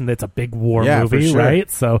actors, and it's a big war Yeah, for movie, sure. right?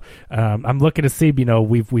 So I'm looking to see. You know,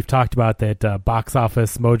 we've talked about that. Box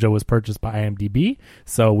Office Mojo was purchased by IMDb,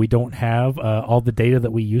 so we don't have all the data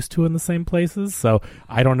that we used to in the same places. So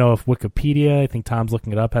I don't know if Wikipedia, I think Tom's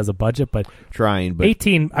looking it up, has a budget, but Trying, but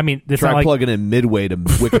 18. I mean, it's try not like. plugging in Midway to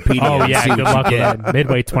Wikipedia. Oh and yeah, see good what luck you with get. that.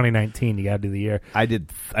 Midway 2019, you got to do the year. I did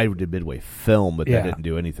Midway film, but Yeah. that didn't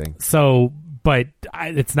do anything. So, but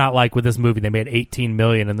it's not like with this movie they made 18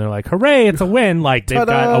 million and they're like, hooray, it's a win. Like they've got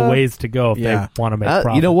Ta-da! a ways to go if Yeah. they want to make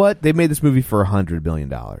profit. You know what? They made this movie for $100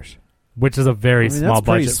 billion. Which is a very I mean, small that's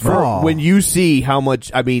pretty budget. small. When you see how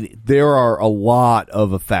much, I mean, there are a lot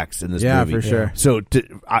of effects in this Yeah, movie. for sure. So,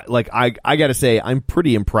 I got to say, I'm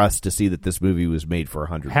pretty impressed to see that this movie was made for $100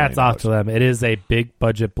 million. Hats off to them. It is a big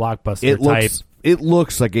budget blockbuster It type.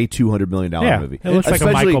 looks like a $200 million Yeah, movie. it looks like a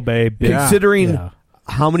Especially Michael Bay big- Considering Yeah.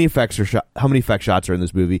 how many effect shots are in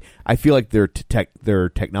this movie, I feel like their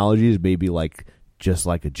technology is maybe like just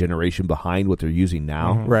like a generation behind what they're using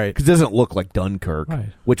now. Right. Because it doesn't look like Dunkirk, Right.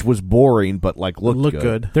 which was boring, but like looked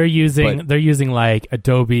good. They're using But- like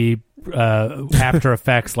Adobe After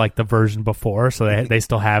Effects like the version before, so they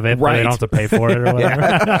still have it, but Right. they don't have to pay for it or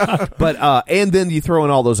whatever. But and then you throw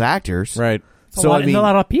in all those actors, Right. So I mean, a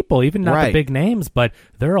lot of people, even not the Right. big names, but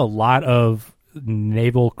there are a lot of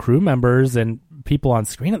naval crew members and people on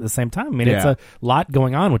screen at the same time. I mean, it's Yeah. a lot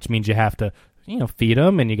going on, which means you have to, feed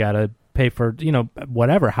them, and you got to pay for,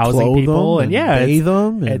 whatever, housing Clothe people, them and and bathe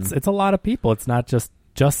them, and- it's a lot of people. It's not just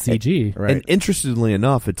CG. Right. And interestingly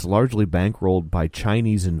enough, it's largely bankrolled by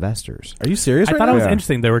Chinese investors. Are you serious? I right thought now? it was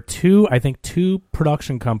interesting. There were two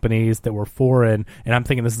production companies that were foreign, and I'm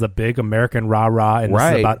thinking this is a big American rah-rah, and this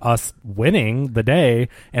Right. is about us winning the day.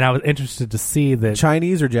 And I was interested to see that.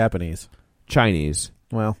 Chinese or Japanese? Chinese.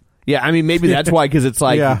 Well, Yeah, I mean, maybe that's why, because it's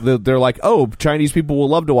like they're like, oh, Chinese people will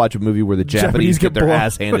love to watch a movie where the Japanese get their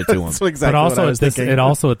ass handed to them. That's exactly but also what I was thinking. And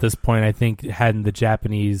also at this point, I think hadn't the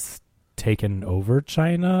Japanese taken over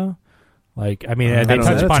China? Like, I mean, they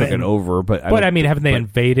touched upon it over, but I mean, haven't they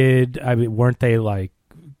invaded? I mean, weren't they like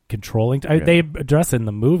controlling? They address it in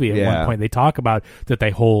the movie at one point. They talk about that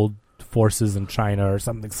they hold forces in China or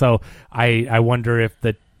something. So I wonder if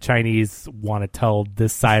the Chinese want to tell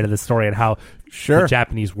this side of the story and how the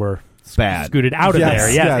Japanese were scooted out of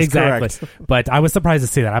there. Yes, exactly. Correct. But I was surprised to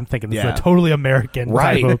see that. I'm thinking this is a totally American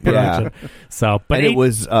type of production. So, but it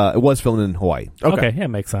was filmed in Hawaii. Okay, yeah,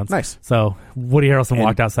 makes sense. Nice. So Woody Harrelson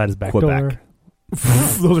walked outside his back door.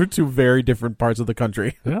 Those are two very different parts of the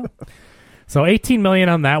country. Yeah. So $18 million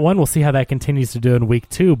on that one. We'll see how that continues to do in week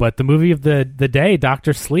 2. But the movie of the day,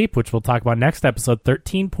 Dr. Sleep, which we'll talk about next episode,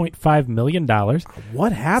 $13.5 million.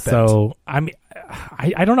 What happened? So, I mean,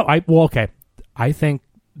 I don't know. I think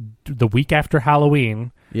the week after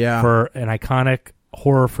Halloween for an iconic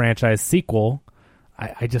horror franchise sequel,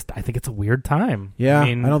 I think it's a weird time. Yeah, I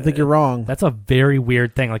mean, I don't think you're wrong. That's a very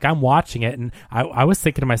weird thing. Like, I'm watching it, and I was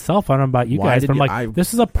thinking to myself, I don't know about you guys, but I'm like,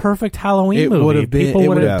 this is a perfect Halloween movie. It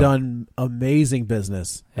would have done amazing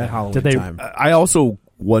business at Halloween time. I also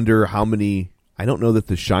wonder how many. I don't know that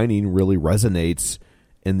The Shining really resonates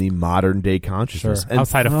in the modern day consciousness. Sure.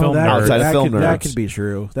 Outside of film nerds. That could be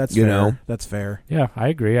true. That's fair. That's fair. Yeah, I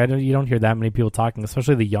agree. You don't hear that many people talking,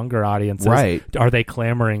 especially the younger audiences. Right. Are they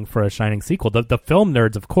clamoring for a Shining sequel? The film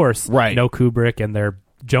nerds, of course, know Kubrick and they're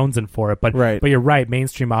jonesing for it. But you're right,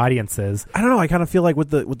 mainstream audiences. I don't know. I kind of feel like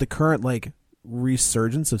with the current like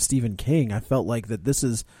resurgence of Stephen King, I felt like that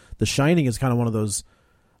The Shining is kind of one of those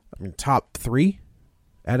top 3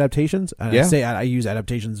 adaptations. And I use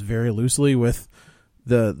adaptations very loosely with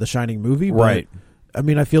the Shining movie, but I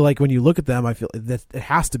mean, I feel like when you look at them, I feel that it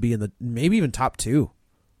has to be in the maybe even top 2,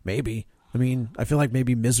 maybe. I mean, I feel like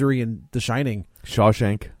maybe Misery and The Shining,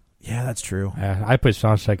 Shawshank. Yeah, that's true. I put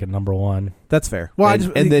Shawshank at number 1. That's fair. Well,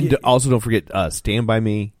 then also don't forget Stand By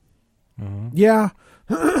Me. Mm-hmm. Yeah,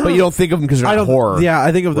 but you don't think of them because they're not horror. Yeah,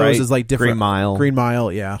 I think of those as like different. Green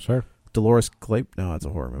Mile, yeah, sure. Dolores Clay. No, that's a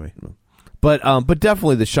horror movie. No. But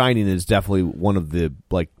definitely The Shining is definitely one of the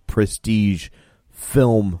like prestige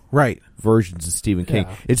film versions of Stephen King.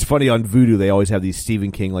 It's funny, on Vudu they always have these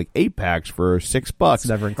Stephen King like 8-packs for $6.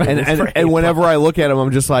 Never and whenever I look at them,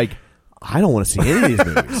 I'm just like, I don't want to see any of these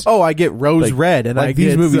movies. I get Rose Red, and I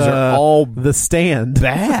these get movies are all The Stand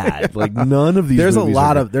bad. Like none of these. There's movies a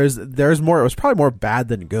lot of there's more. It was probably more bad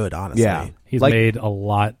than good, honestly. Yeah, he's made a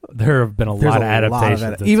lot. There have been a lot of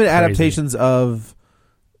adaptations, even adaptations of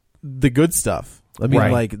the good stuff. I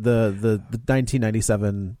mean, like the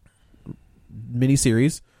 1997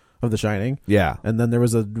 miniseries of The Shining. Yeah. And then there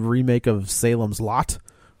was a remake of Salem's Lot,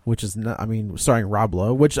 which is not, starring Rob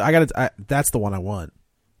Lowe, which that's the one I want.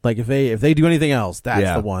 Like if they do anything else,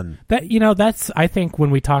 that's the one. That's I think when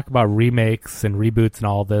we talk about remakes and reboots and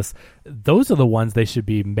all this, those are the ones they should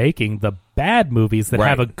be making. The bad movies that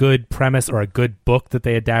have a good premise or a good book that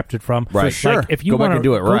they adapted from. Right. For sure. Like, if you go back and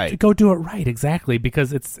do it right. Go do it right, exactly.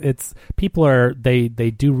 Because it's people they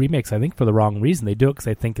do remakes, I think, for the wrong reason. They do it because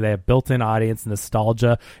they think they have built-in audience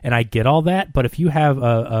nostalgia, and I get all that. But if you have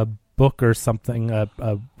a book or something,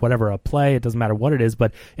 whatever, a play, it doesn't matter what it is,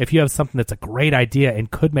 but if you have something that's a great idea and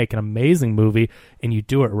could make an amazing movie and you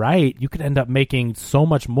do it right, you could end up making so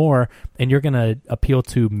much more, and you're going to appeal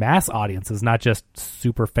to mass audiences, not just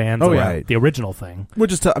super fans of the original thing.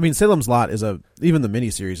 Which is Salem's Lot is even the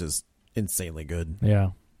miniseries is insanely good.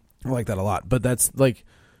 Yeah. I like that a lot. But that's like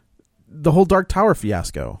the whole Dark Tower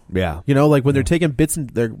fiasco. Yeah. Like when they're taking bits and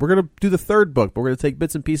we're going to do the 3rd book, but we're going to take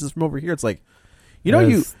bits and pieces from over here. It's like,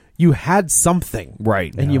 you had something,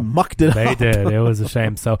 right, and you mucked it up. They did. It was a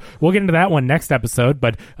shame. So we'll get into that one next episode.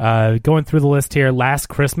 But going through the list here, Last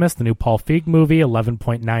Christmas, the new Paul Feig movie,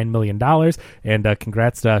 $11.9 million. And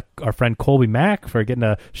congrats to our friend Colby Mack for getting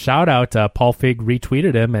a shout out. Paul Feig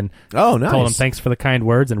retweeted him and told him thanks for the kind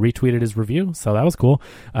words and retweeted his review. So that was cool.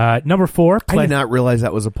 Number 4. I did not realize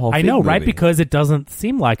that was a Paul Feig I know, movie. right? Because it doesn't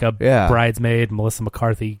seem like a Bridesmaid, Melissa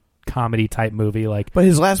McCarthy comedy type movie. But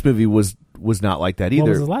his last movie was not like that either. What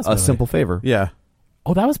was his last movie? Simple Favor. Yeah.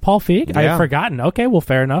 Oh, that was Paul Feig? I had forgotten. Okay, well,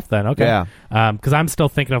 fair enough then. Okay. Yeah. Because I'm still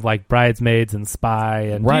thinking of like Bridesmaids and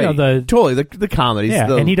Spy and totally the comedies.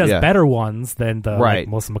 Yeah, and he does better ones than the like,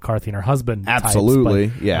 Melissa McCarthy and her husband. Absolutely.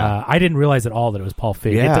 Types, but, I didn't realize at all that it was Paul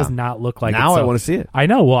Feig. Yeah. It does not look like now it. I want to see it. I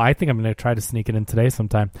know. Well, I think I'm going to try to sneak it in today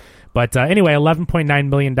sometime. But anyway, $11.9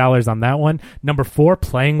 million on that one. Number 4,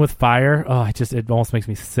 Playing with Fire. Oh, it almost makes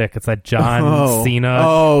me sick. It's that John Cena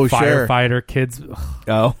firefighter kids. Ugh.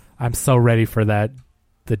 Oh, I'm so ready for that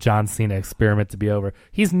the John Cena experiment to be over.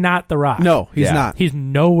 He's not The Rock. No, he's not. He's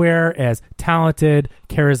nowhere as talented,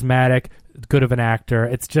 charismatic, good of an actor.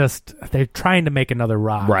 It's just they're trying to make another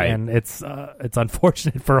Rock, right? And it's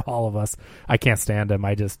unfortunate for all of us. I can't stand him.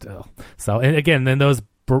 I just so. And again, then those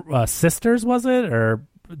sisters, was it, or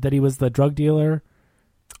that he was the drug dealer?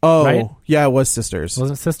 Oh, right? Yeah, it was Sisters.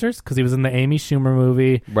 Wasn't Sisters? Because he was in the Amy Schumer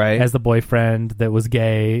movie as the boyfriend that was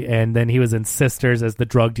gay, and then he was in Sisters as the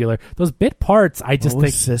drug dealer. Those bit parts, I just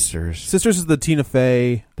think... Sisters? Sisters is the Tina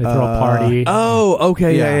Fey... They throw a party. Oh,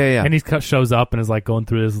 okay, yeah. And he shows up and is like going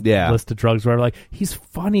through his list of drugs, whatever. Like, he's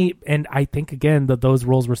funny, and I think, again, that those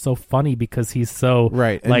roles were so funny because he's so...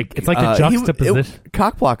 Right. Like, it's like a juxtaposition.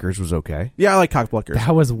 Cockblockers was okay. Yeah, I like Cockblockers.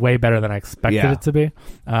 That was way better than I expected it to be.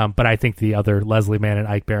 But I think the other Leslie Mann and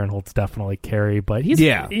Ike Barinholtz definitely carry, but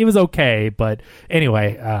he was okay. But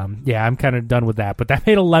anyway, I'm kind of done with that. But that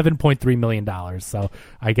made $11.3 million, so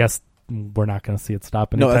I guess we're not going to see it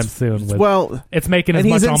stop anytime soon. It's making as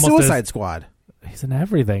much he's in almost Suicide Squad. He's in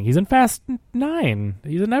everything. He's in Fast 9.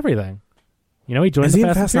 He's in everything. You know, he joined the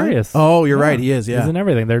Fast and Furious. Oh, you're right. He is. Yeah, he's in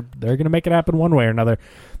everything. They're going to make it happen one way or another.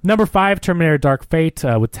 Number 5, Terminator Dark Fate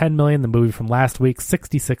with $10 million, the movie from last week,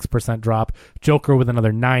 66% drop. Joker with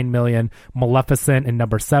another $9 million. Maleficent in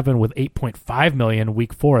number 7 with $8.5 million.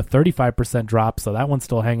 Week 4, a 35% drop, so that one's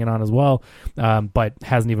still hanging on as well, but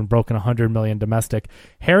hasn't even broken $100 million domestic.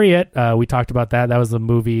 Harriet, we talked about that. That was a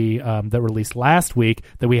movie that released last week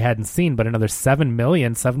that we hadn't seen, but another $7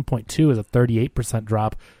 million. 7.2 is a 38%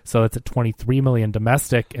 drop, so that's at $23 million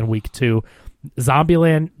domestic in week 2.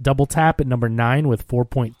 Zombieland Double Tap at number 9 with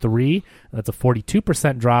 4.3. That's a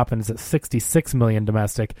 42% drop and is at $66 million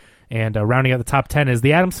domestic. And rounding out the top 10 is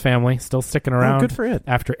The Addams Family, still sticking around. Good for it.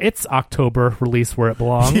 After its October release where it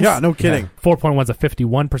belongs. Yeah, no kidding. 4.1 is a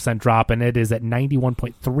 51% drop, and it is at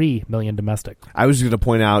 $91.3 million domestic. I was going to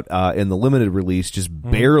point out in the limited release, just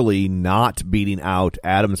barely not beating out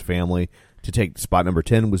Addams Family to take spot number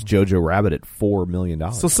 10 was Jojo Rabbit at $4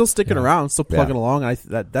 million. So still sticking around, still plugging along.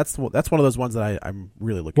 That's one of those ones that I'm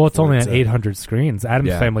really looking. Well, it's only on 800 screens.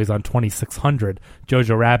 Addams Family's on 2,600.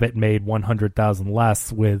 Jojo Rabbit made 100,000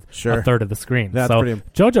 less with a third of the screen. That's so pretty...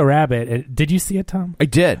 Jojo Rabbit, did you see it, Tom? I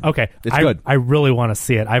did. Okay, it's good. I really want to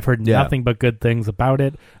see it. I've heard nothing but good things about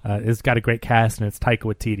it. It's got a great cast and it's Taika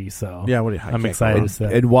Waititi. So I'm excited to see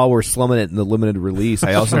it. And while we're slumming it in the limited release,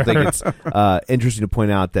 I also think it's interesting to point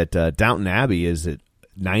out that Downton Abbey is at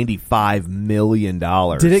 $95 million.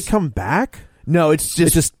 Did it come back? No, it's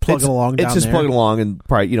just plugging along. It's just plugging along, and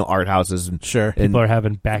probably art houses and people are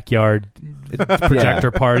having backyard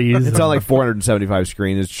projector parties. It's on like 475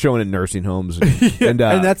 screens. It's showing in nursing homes, and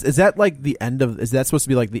is that like the end of? Is that supposed to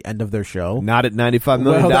be like the end of their show? Not at $95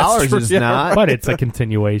 million. It's not, but it's a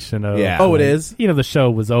continuation of. Oh, it is. You know, the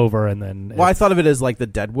show was over, and then. Well, I thought of it as like the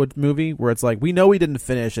Deadwood movie, where it's like we know we didn't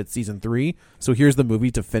finish at season 3, so here's the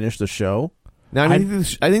movie to finish the show. Now, I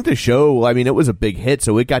think the show, it was a big hit,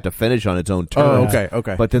 so it got to finish on its own terms. Oh,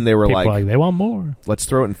 okay. But then they were like, they want more. Let's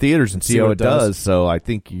throw it in theaters and see how it does. So I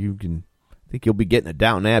think you'll be getting a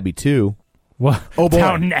Downton Abbey 2. Well,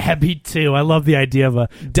 Downton Abbey 2. I love the idea of a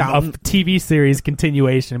TV series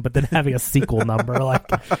continuation, but then having a sequel number like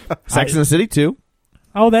Sex and the City 2.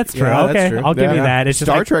 Oh, that's true. Yeah, okay, that's true. I'll give you that. It's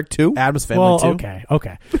Star Trek 2. Addams Family 2.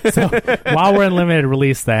 Okay. So while we're in limited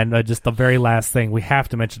release then, just the very last thing, we have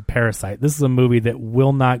to mention Parasite. This is a movie that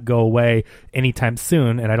will not go away anytime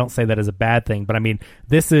soon, and I don't say that as a bad thing, but I mean,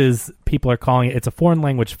 people are calling it's a foreign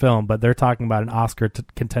language film, but they're talking about an Oscar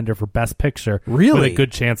contender for Best Picture. Really? With a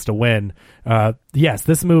good chance to win. Yes,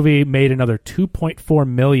 this movie made another $2.4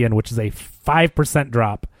 million, which is a 5%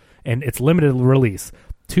 drop, and it's limited release.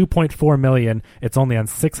 $2.4 million. It's only on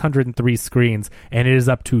 603 screens, and it is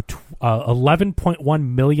up to $11.1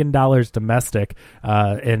 million domestic.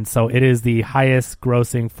 And so it is the highest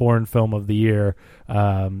grossing foreign film of the year,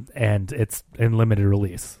 and it's in limited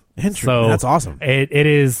release. Interesting. So that's awesome. It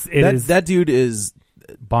is. That dude is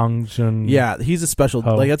Bong Joon. Yeah, he's a special.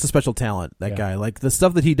 That's a special talent. That guy. Like the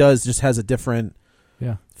stuff that he does, just has a different.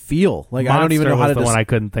 Feel. Like Monster I don't even know how to. The one I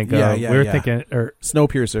couldn't think of. We were thinking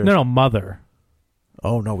Snowpiercer. No, Mother.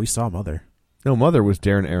 Oh, no, we saw Mother. No, Mother was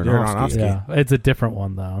Darren Aronofsky. Yeah, it's a different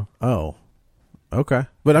one, though. Oh, okay.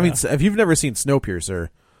 But, I mean, if you've never seen Snowpiercer,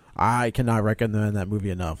 I cannot recommend that movie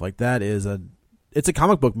enough. Like, it's a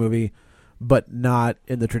comic book movie, but not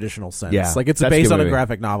in the traditional sense. Yeah, like, it's based on a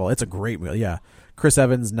graphic novel. It's a great movie, yeah. Chris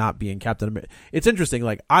Evans not being Captain America. It's interesting.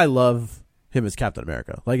 Like, I love him as Captain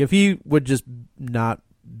America. Like, if he would just not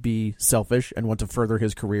be selfish and want to further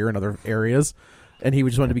his career in other areas... And he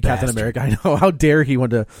just wanted to be Captain America. I know. How dare he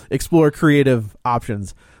want to explore creative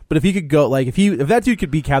options? But if he could go, like, if that dude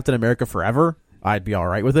could be Captain America forever, I'd be all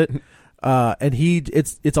right with it. And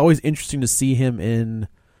it's always interesting to see him in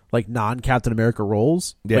like non-Captain America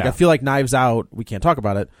roles. Yeah. Like I feel like Knives Out, we can't talk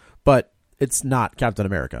about it, but it's not Captain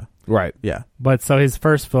America. Right. Yeah. But so his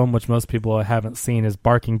first film, which most people haven't seen, is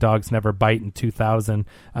Barking Dogs Never Bite in 2000.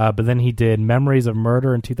 But then he did Memories of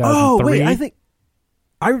Murder in 2003. Oh, wait, I think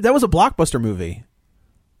that was a Blockbuster movie.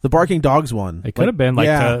 The Barking Dogs one. It could have been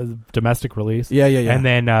a domestic release. Yeah. And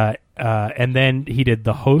then he did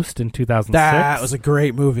The Host in 2006. That was a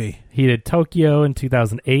great movie. He did Tokyo in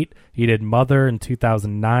 2008. He did Mother in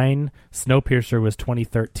 2009. Snowpiercer was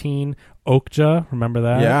 2013. Okja, remember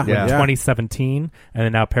that? Yeah. 2017. And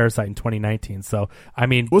then now Parasite in 2019. So, I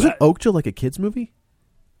mean... Wasn't Okja like a kid's movie?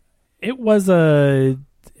 It was a...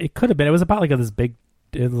 It could have been. It was about this big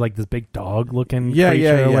dog looking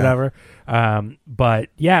creature or whatever. But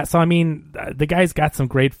yeah, so I mean, the guy's got some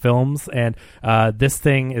great films, and this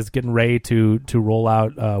thing is getting ready to roll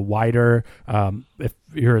out wider. If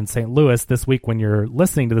you're in St. Louis this week, when you're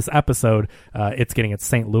listening to this episode, it's getting its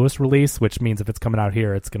St. Louis release, which means if it's coming out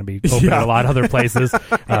here, it's going to be open in a lot of other places.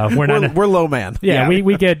 We're low man. Yeah,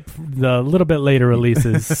 we get the little bit later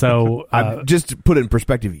releases. So just to put it in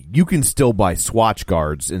perspective, you can still buy Swatch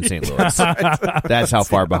guards in St. Louis. That's how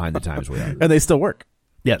far behind the times we are. And they still work.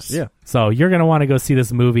 Yes. Yeah. So you're going to want to go see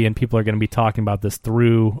this movie, and people are going to be talking about this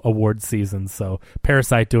through award season. So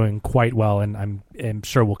Parasite doing quite well, and I'm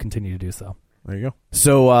sure we'll continue to do so. There you go.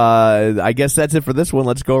 So I guess that's it for this one.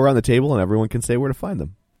 Let's go around the table, and everyone can say where to find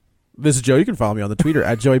them. This is Joe. You can follow me on the Twitter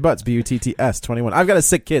at Joey Butts, BUTTS21. I've got a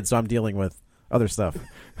sick kid, so I'm dealing with other stuff.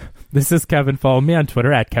 This is Kevin. Follow me on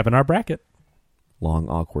Twitter at Kevin R. Brackett. Long,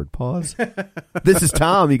 awkward pause. This is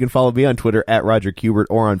Tom. You can follow me on Twitter at Roger Kubert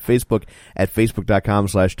or on Facebook at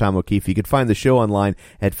Facebook.com/Tom O'Keefe. You can find the show online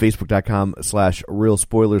at Facebook.com/Real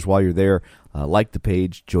Spoilers. While you're there, like the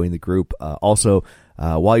page, join the group. Also,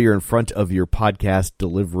 while you're in front of your podcast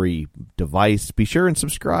delivery device, be sure and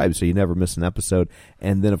subscribe so you never miss an episode.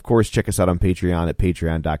 And then, of course, check us out on Patreon at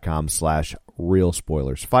Patreon.com/Real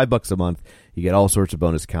Spoilers. $5 a month. You get all sorts of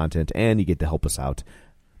bonus content, and you get to help us out.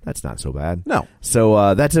 That's not so bad. No.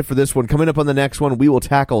 So that's it for this one. Coming up on the next one, we will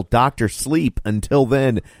tackle Dr. Sleep. Until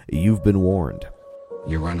then, you've been warned.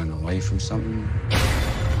 You're running away from something?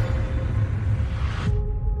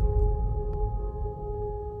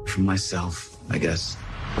 From myself, I guess.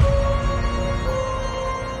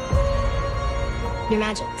 You're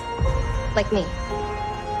magic. Like me.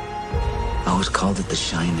 I always called it The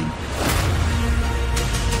Shining.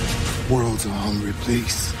 World's a hungry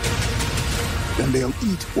place. Then they'll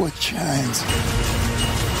eat what shines.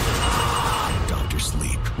 Dr.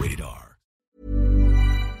 Sleep, rated R.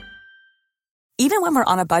 Even when we're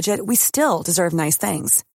on a budget, we still deserve nice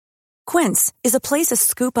things. Quince is a place to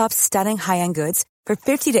scoop up stunning high-end goods for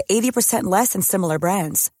 50 to 80% less than similar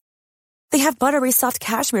brands. They have buttery soft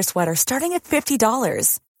cashmere sweaters starting at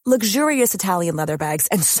 $50, luxurious Italian leather bags,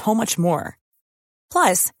 and so much more.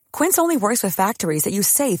 Plus, Quince only works with factories that use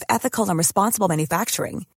safe, ethical, and responsible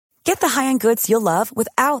manufacturing. Get the high-end goods you'll love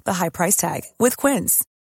without the high price tag with Quince.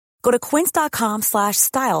 Go to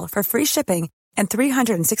quince.com/style for free shipping and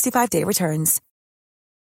 365-day returns.